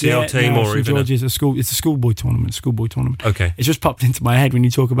or an RCL team, or St. even George is a school. It's a schoolboy tournament. Okay, it's just popped into my head when you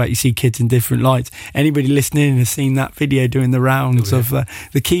talk about you see kids in different lights. Anybody listening has seen that video doing the rounds of the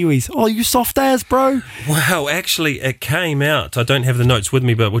Kiwis. Oh, you soft airs, bro! Wow, actually, it came out. I don't have the notes with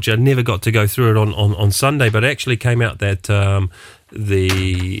me, but which I never got to go through it on Sunday. But it actually came out that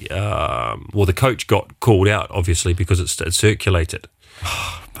the coach got called out, obviously, because it circulated.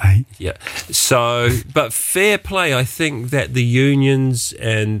 Mate. Yeah. So, but fair play. I think that the unions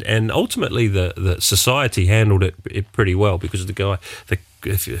and ultimately the society handled it pretty well, because the guy,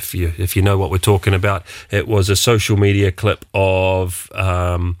 if you know what we're talking about, it was a social media clip of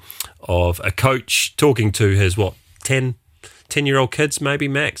a coach talking to his 10-year-old kids, maybe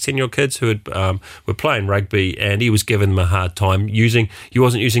max 10-year-old kids who were playing rugby, and he was giving them a hard time. He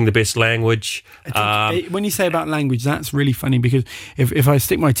wasn't using the best language. When you say about language, that's really funny, because if I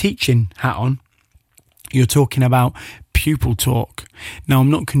stick my teaching hat on, you're talking about pupil talk. Now,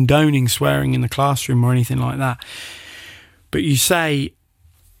 I'm not condoning swearing in the classroom or anything like that, but you say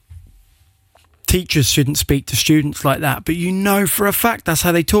teachers shouldn't speak to students like that, but for a fact that's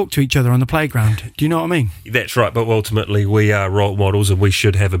how they talk to each other on the playground. Do you know what I mean? That's right, but ultimately we are role models, and we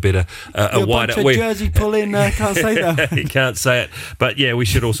should have a better, a wider. Bunch of jersey pulling, can't say that. You can't say it, but yeah, we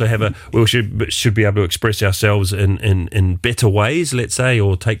should also have we should be able to express ourselves in better ways, let's say,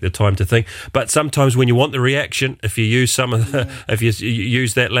 or take the time to think. But sometimes when you want the reaction, if you use if you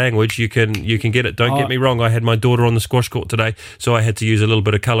use that language, you can get it. Don't get me wrong. I had my daughter on the squash court today, so I had to use a little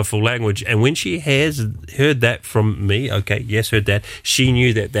bit of colourful language, and when she has heard that from me, heard that, she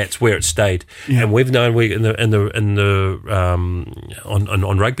knew that's where it stayed. And we've known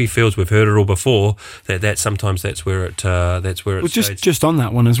on rugby fields, we've heard it all before, that sometimes that's where it stays. Just on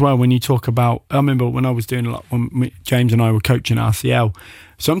that one as well, when you talk about, I remember when I was doing a lot, when James and I were coaching RCL,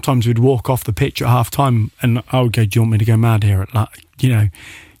 sometimes we'd walk off the pitch at half time and I would go, do you want me to go mad here do you want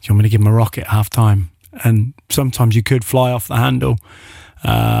me to give him a rocket at half time? And sometimes you could fly off the handle,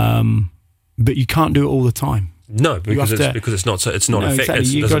 but you can't do it all the time. No, because it's not effective.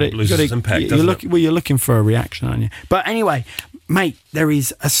 Exactly. It doesn't lose its impact. You're looking for a reaction, aren't you? But anyway, mate, there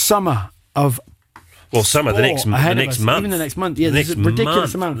is a summer of Well, some of the next month. Even the next month. Yeah, there's a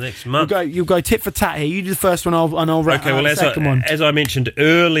ridiculous amount. Next month. You'll go tit for tat here. You do the first one, I'll wrap the second one. As I mentioned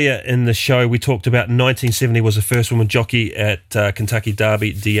earlier in the show, we talked about 1970 was the first woman jockey at Kentucky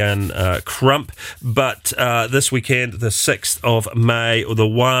Derby, Deanne Crump. But this weekend, the 6th of May, the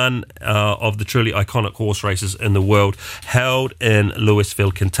one of the truly iconic horse races in the world, held in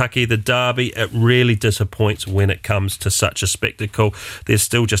Louisville, Kentucky. The Derby, it really disappoints when it comes to such a spectacle. There's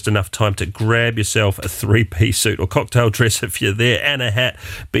still just enough time to grab yourself a three-piece suit or cocktail dress if you're there, and a hat.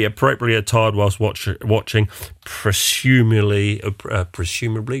 Be appropriately attired whilst watching, presumably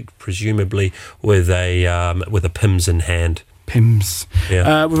with a Pimm's in hand. Pimm's.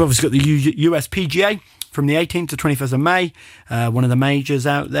 Yeah. We've obviously got the USPGA from the 18th to 21st of May. One of the majors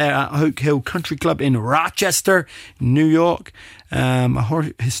out there at Oak Hill Country Club in Rochester, New York.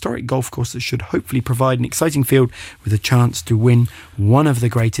 A historic golf course that should hopefully provide an exciting field with a chance to win one of the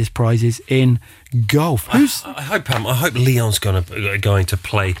greatest prizes in golf. I hope Leon's going to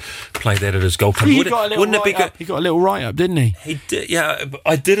play that at his golf club. He got a little write-up, didn't he? He did, yeah.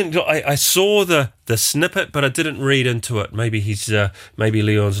 I didn't. I saw the snippet, but I didn't read into it. Maybe maybe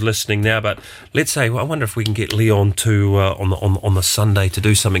Leon's listening now. But let's say, I wonder if we can get Leon to on the Sunday to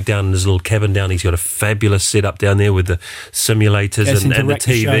do something down in his little cabin down. He's got a fabulous setup down there with the simulators and the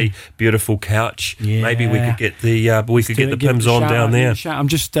TV, beautiful couch. Yeah. Maybe we could get the Pimm's on down there. I'm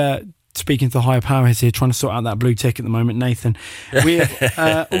just speaking to the higher powers here, trying to sort out that blue tick at the moment, Nathan. We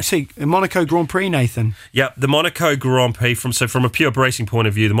have also the Monaco Grand Prix, Nathan. Yeah, the Monaco Grand Prix. From a pure racing point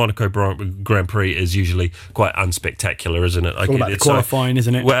of view, the Monaco Grand Prix is usually quite unspectacular, isn't it? It's all about the qualifying,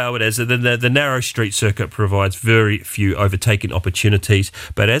 isn't it? Well, it is. The narrow street circuit provides very few overtaking opportunities,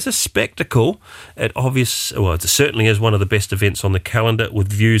 but as a spectacle, it certainly is one of the best events on the calendar, with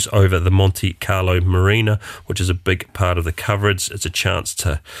views over the Monte Carlo Marina, which is a big part of the coverage. It's a chance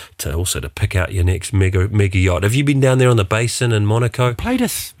to also to pick out your next mega yacht. Have you been down there on the basin in Monaco? I played a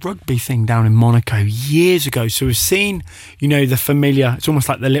rugby thing down in Monaco years ago, so we've seen, the familiar, it's almost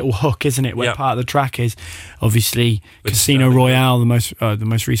like the little hook, isn't it, where part of the track is. Obviously, Casino Royale, the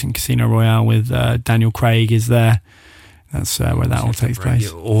most recent Casino Royale with Daniel Craig is there. That's where that all takes place.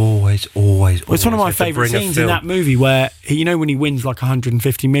 Always. It's one of my favourite scenes in that movie where, when he wins like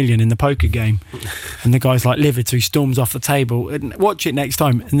 150 million in the poker game and the guy's like livid, so he storms off the table. And watch it next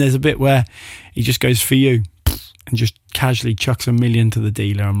time. And there's a bit where he just goes for you and just casually chucks $1 million to the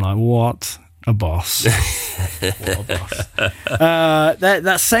dealer. I'm like, what a boss.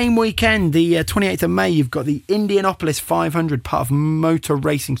 That same weekend, the 28th of May, you've got the Indianapolis 500, part of Motor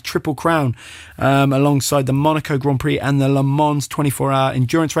Racing's Triple Crown, alongside the Monaco Grand Prix and the Le Mans 24-hour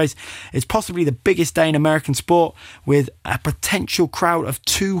endurance race. It's possibly the biggest day in American sport, with a potential crowd of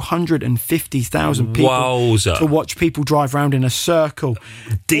 250,000 people to watch people drive around in a circle.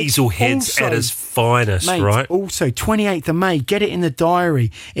 Diesel heads at his finest, mate, right? Also, 28th of May, get it in the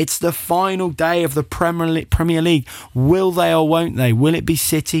diary. It's the final day of the Premier League. Will they or won't they? Will it be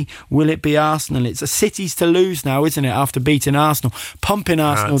City? Will it be Arsenal? It's a City's to lose now, isn't it, after beating Arsenal, pumping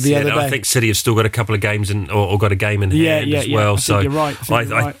Arsenal the other day. I think City have still got a couple of games or got a game in hand as well. I think you're right.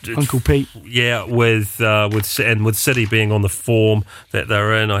 Uncle Pete. Yeah, with City being on the form that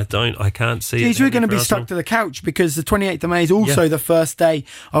they're in, I can't see it. We're going to be stuck to the couch, because the 28th of May is also the first day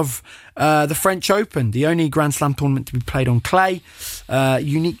of the French Open, the only Grand Slam tournament to be played on clay.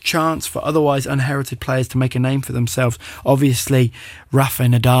 Unique chance for otherwise unheralded players to make a name for themselves. Obviously, Rafa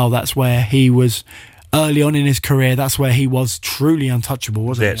Nadal, that's where he was early on in his career. That's where he was truly untouchable,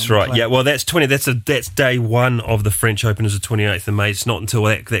 wasn't he? That's right. Yeah, well, that's day one of the French Open, is the 28th of May. It's not until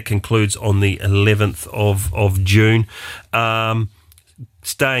that concludes on the 11th of June.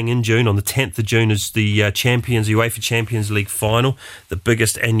 Staying in June, on the 10th of June, is the UEFA Champions League final, the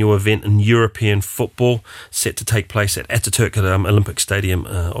biggest annual event in European football, set to take place at Ataturk Olympic Stadium.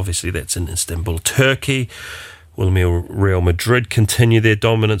 Obviously, that's in Istanbul, Turkey. Will Real Madrid continue their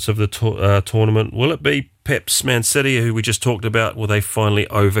dominance of the tournament? Will it be perhaps Man City, who we just talked about? Will they finally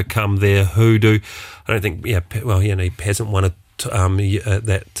overcome their hoodoo? I don't think. He hasn't won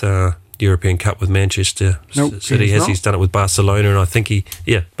that European Cup with Manchester City, has he? He's done it with Barcelona, and I think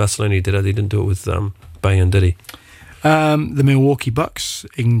Barcelona did it. He didn't do it with Bayern, did he? The Milwaukee Bucks,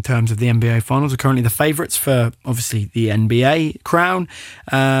 in terms of the NBA Finals, are currently the favourites for, obviously, the NBA crown.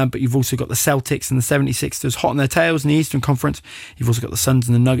 But you've also got the Celtics and the 76ers hot on their tails in the Eastern Conference. You've also got the Suns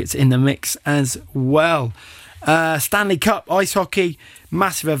and the Nuggets in the mix as well. Stanley Cup, ice hockey,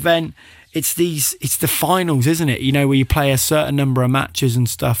 massive event. It's the finals, isn't it? Where you play a certain number of matches and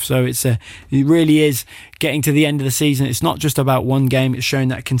stuff. So it really is getting to the end of the season. It's not just about one game. It's showing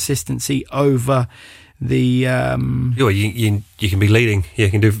that consistency over You can be leading. You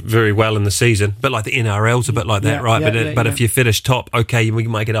can do very well in the season, but like the NRL's a bit like that, right? But if you finish top, okay, you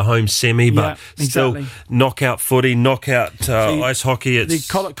might get a home semi, but still knockout footy, knockout ice hockey.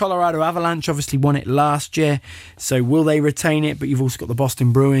 The Colorado Avalanche obviously won it last year, so will they retain it? But you've also got the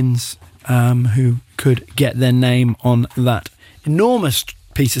Boston Bruins, who could get their name on that enormous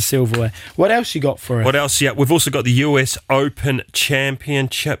piece of silverware. What else you got for us? What else? Yeah, we've also got the US Open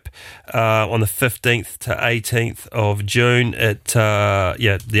Championship on the 15th to 18th of June. The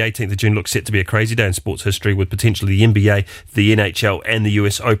 18th of June looks set to be a crazy day in sports history, with potentially the NBA, the NHL and the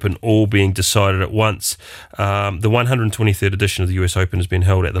US Open all being decided at once. The 123rd edition of the US Open has been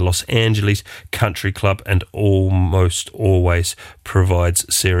held at the Los Angeles Country Club and almost always provides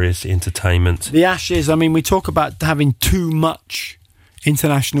serious entertainment. The Ashes, I mean, we talk about having too much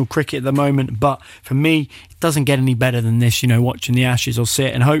international cricket at the moment, but for me it doesn't get any better than this, watching the Ashes. I'll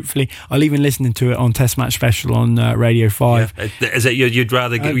sit and hopefully I'll even listen to it on Test Match Special on Radio 5. Is that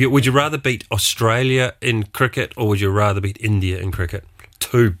would you rather beat Australia in cricket, or would you rather beat India in cricket?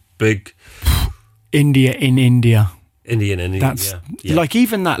 Two big India in India. That's like,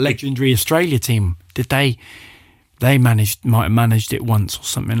 even that legendary Australia team, did they might have managed it once or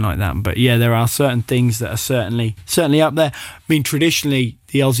something like that. But yeah, there are certain things that are certainly up there. I mean, traditionally,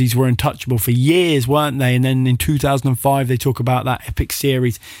 the Aussies were untouchable for years, weren't they? And then in 2005, they talk about that epic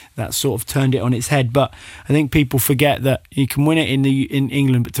series that sort of turned it on its head. But I think people forget that you can win it in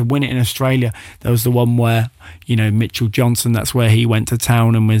England, but to win it in Australia, there was the one where, Mitchell Johnson, that's where he went to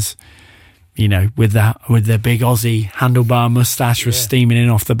town and was, with their big Aussie handlebar moustache, was steaming in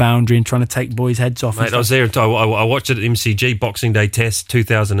off the boundary and trying to take boys' heads off. Mate, I was there. I watched it at MCG Boxing Day Test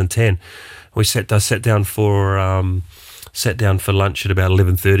 2010. We sat down for lunch at about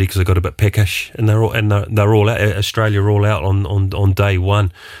 11:30 because I got a bit peckish, and they're all out. Australia are all out on day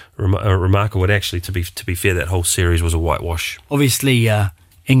one. Remarkable. Actually, to be fair, that whole series was a whitewash. Obviously,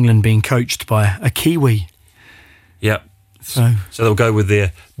 England being coached by a Kiwi. Yep. So they'll go with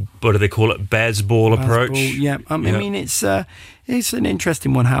their, what do they call it, Bazball approach. I mean, it's an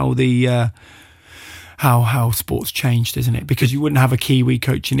interesting one how the how sports changed, isn't it? Because you wouldn't have a Kiwi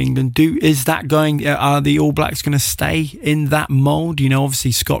coach in England. Are the All Blacks going to stay in that mould?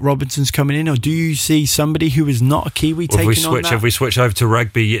 Obviously Scott Robinson's coming in, or do you see somebody who is not a Kiwi taking on that? If we switch over to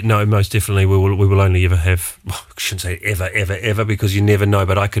rugby, no, most definitely we will only ever have, I shouldn't say ever, because you never know,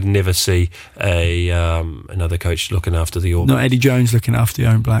 but I could never see another coach looking after the All Blacks. Not Eddie Jones looking after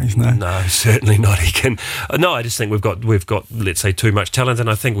the All Blacks, no. No, certainly not. He can. No, I just think we've got let's say too much talent, and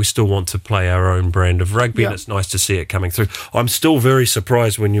I think we still want to play our own brand of rugby, and it's nice to see it coming through. I'm still very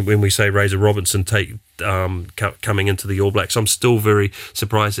surprised when we say Razor Robinson coming into the All Blacks. I'm still very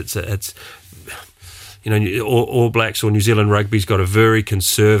surprised. It's All Blacks or New Zealand rugby's got a very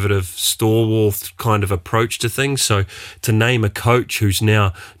conservative, stalwart kind of approach to things. So to name a coach who's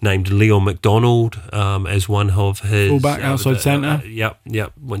now named Leon McDonald as one of his fullback, outside centre.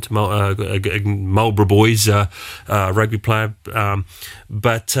 Went to Marlborough Boys rugby player,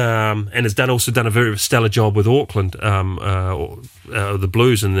 but and has also done a very stellar job with Auckland, the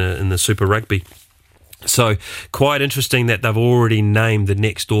Blues in the Super Rugby. So quite interesting that they've already named the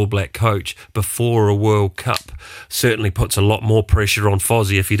next All Black coach before a World Cup. Certainly puts a lot more pressure on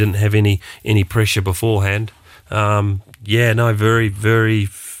Fozzie if he didn't have any pressure beforehand. Very, very.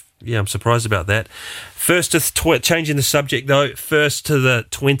 Yeah, I'm surprised about that. First to changing the subject though. First to the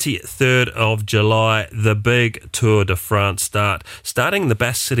 23rd of July, the big Tour de France starting in the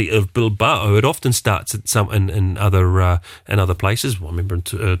Basque city of Bilbao. It often starts at in other places. Well, I remember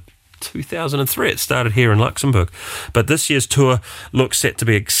in 2003 it started here in Luxembourg, but this year's tour looks set to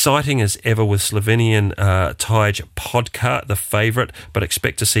be exciting as ever, with Slovenian Tij Podkar the favourite, but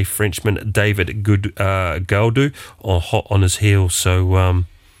expect to see Frenchman David Gaudu on his heels. So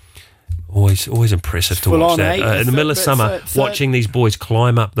always impressive to watch that. In the middle of summer, watching these boys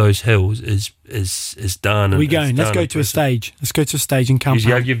climb up those hills is done. We going? Let's go to a stage. Let's go to a stage in camp.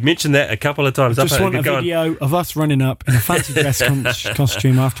 You've mentioned that a couple of times. I just want a video of us running up in a fancy dress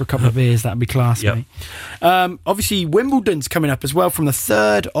costume after a couple of beers. That'd be class, mate. Obviously, Wimbledon's coming up as well from the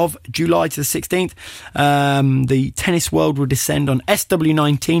 3rd of July to the 16th. The tennis world will descend on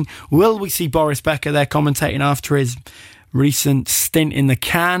SW19. Will we see Boris Becker there commentating after his recent stint in the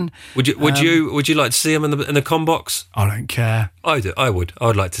can? Would you like to see him in the com box? I don't care. I do. I would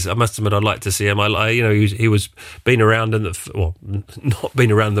like to see. I must admit, I'd like to see him. He was been around not been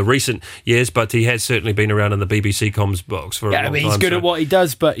around in the recent years, but he has certainly been around in the BBC comms box for a long time. He's good at what he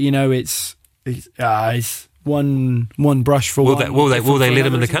does, but it's one brush for will one. Will they let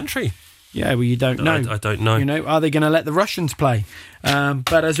him in the country? Yeah, well, you don't know. I don't know. Are they going to let the Russians play?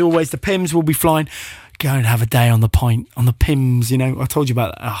 But as always, the Pims will be flying. go and have a day on the pint, on the Pims, I told you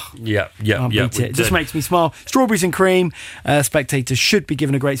about that. Oh, Yeah. it just makes me smile. Strawberries and cream. Spectators should be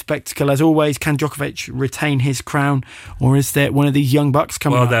given a great spectacle, as always. Can Djokovic retain his crown, or is there one of these young bucks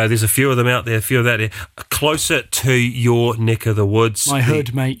coming up? Well, there's a few of them out there, closer to your neck of the woods. My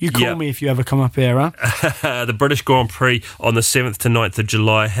hood, mate. You call me if you ever come up here, huh? The British Grand Prix on the 7th to 9th of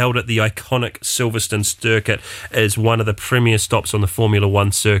July, held at the iconic Silverstone circuit, is one of the premier stops on the Formula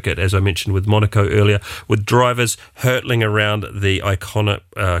One circuit, as I mentioned with Monaco earlier, with drivers hurtling around the iconic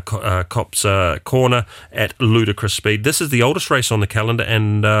Copse corner at ludicrous speed. This is the oldest race on the calendar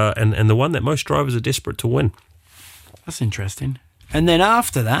and the one that most drivers are desperate to win. That's interesting. And then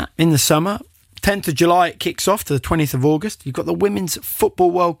after that, in the summer, 10th of July, it kicks off to the 20th of August. You've got the Women's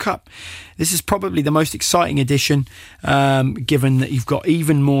Football World Cup. This is probably the most exciting edition, given that you've got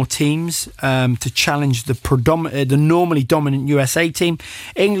even more teams to challenge the normally dominant USA team.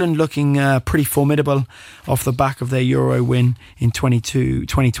 England looking pretty formidable off the back of their Euro win in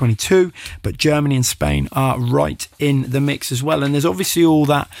 2022, but Germany and Spain are right in the mix as well. And there's obviously all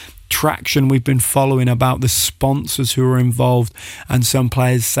that traction we've been following about the sponsors who are involved, and some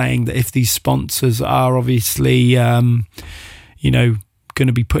players saying that if these sponsors are obviously going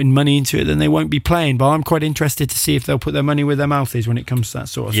to be putting money into it, then they won't be playing. But I'm quite interested to see if they'll put their money where their mouth is when it comes to that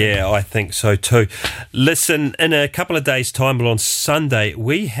sort of thing. Yeah, I think so too. Listen, in a couple of days' time, well, on Sunday,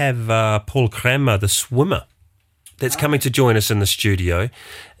 we have Paul Kramer, the swimmer, that's coming to join us in the studio.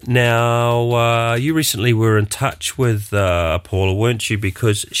 Now, you recently were in touch with Paula, weren't you?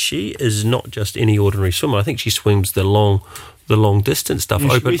 Because she is not just any ordinary swimmer. I think she swims the long distance stuff.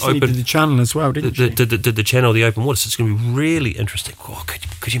 Yeah, she recently did the channel as well, didn't she? Did the channel, the open water. So it's going to be really interesting. Oh,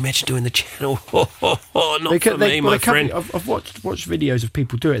 could you imagine doing the channel? Not for me, my friend. I've watched videos of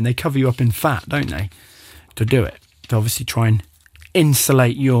people do it, and they cover you up in fat, don't they? To do it, to obviously try and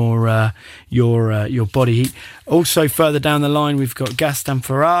insulate your body heat. Also, further down the line, we've got Gaston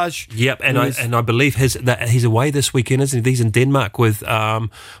Farage. Yep, and I believe he's away this weekend, isn't he? He's in Denmark with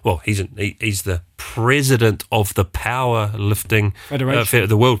he's the president of the powerlifting Federation,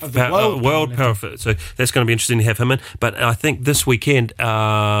 the world power. So that's going to be interesting to have him in. But I think this weekend,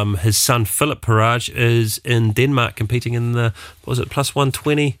 his son Philip Farage is in Denmark competing in the plus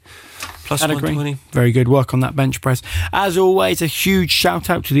 120. Plus 120. Very good work on that bench press. As always, a huge shout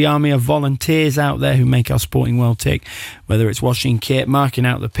out to the army of volunteers out there who make our sporting world tick, whether it's washing kit, marking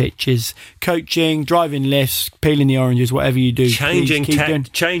out the pitches, coaching, driving lifts, peeling the oranges, whatever you do. Changing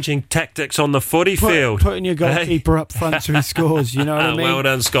tactics on the footy field. Putting your goalkeeper up front so he scores, you know what I mean? Well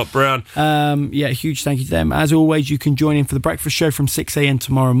done, Scott Brown. Huge thank you to them. As always, you can join in for the breakfast show from 6 a.m.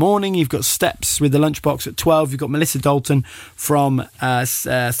 tomorrow morning. You've got Steps with the lunchbox at 12. You've got Melissa Dalton from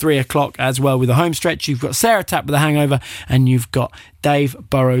 3 o'clock as well with the home stretch. You've got Sarah Tapp with the hangover, and you've got Dave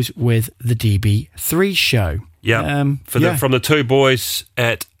Burrows with the DB3 show. Yeah, from the two boys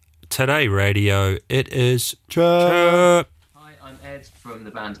at Today Radio, it is Chirp. Hi, I'm Ed from the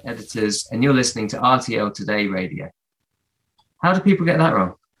band Editors, and you're listening to RTL Today Radio. How do people get that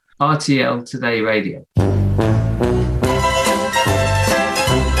wrong? RTL Today Radio.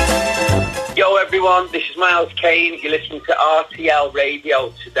 Yo everyone, this is Miles Kane. You're listening to RTL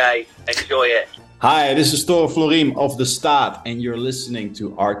Radio Today. Enjoy it. Hi, this is Tore Florim of The Start, and you're listening to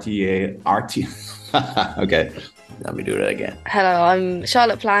RT. Okay, let me do that again. Hello, I'm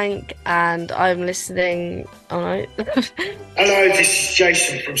Charlotte Plank, and I'm listening. Oh no. Hello, this is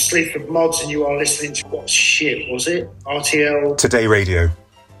Jason from Sleaford Mods, and you are listening to what shit was it? RTL Today Radio.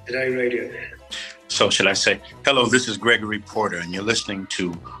 Today Radio. So should I say, hello, this is Gregory Porter, and you're listening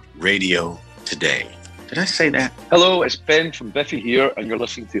to Radio Today. Did I say that? Hello, it's Ben from Biffy here, and you're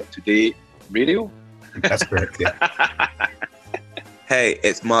listening to Today Radio. That's correct, yeah. Hey,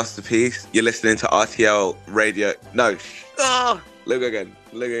 it's Masterpiece. You're listening to RTL Radio. No. Look again.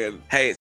 Hey,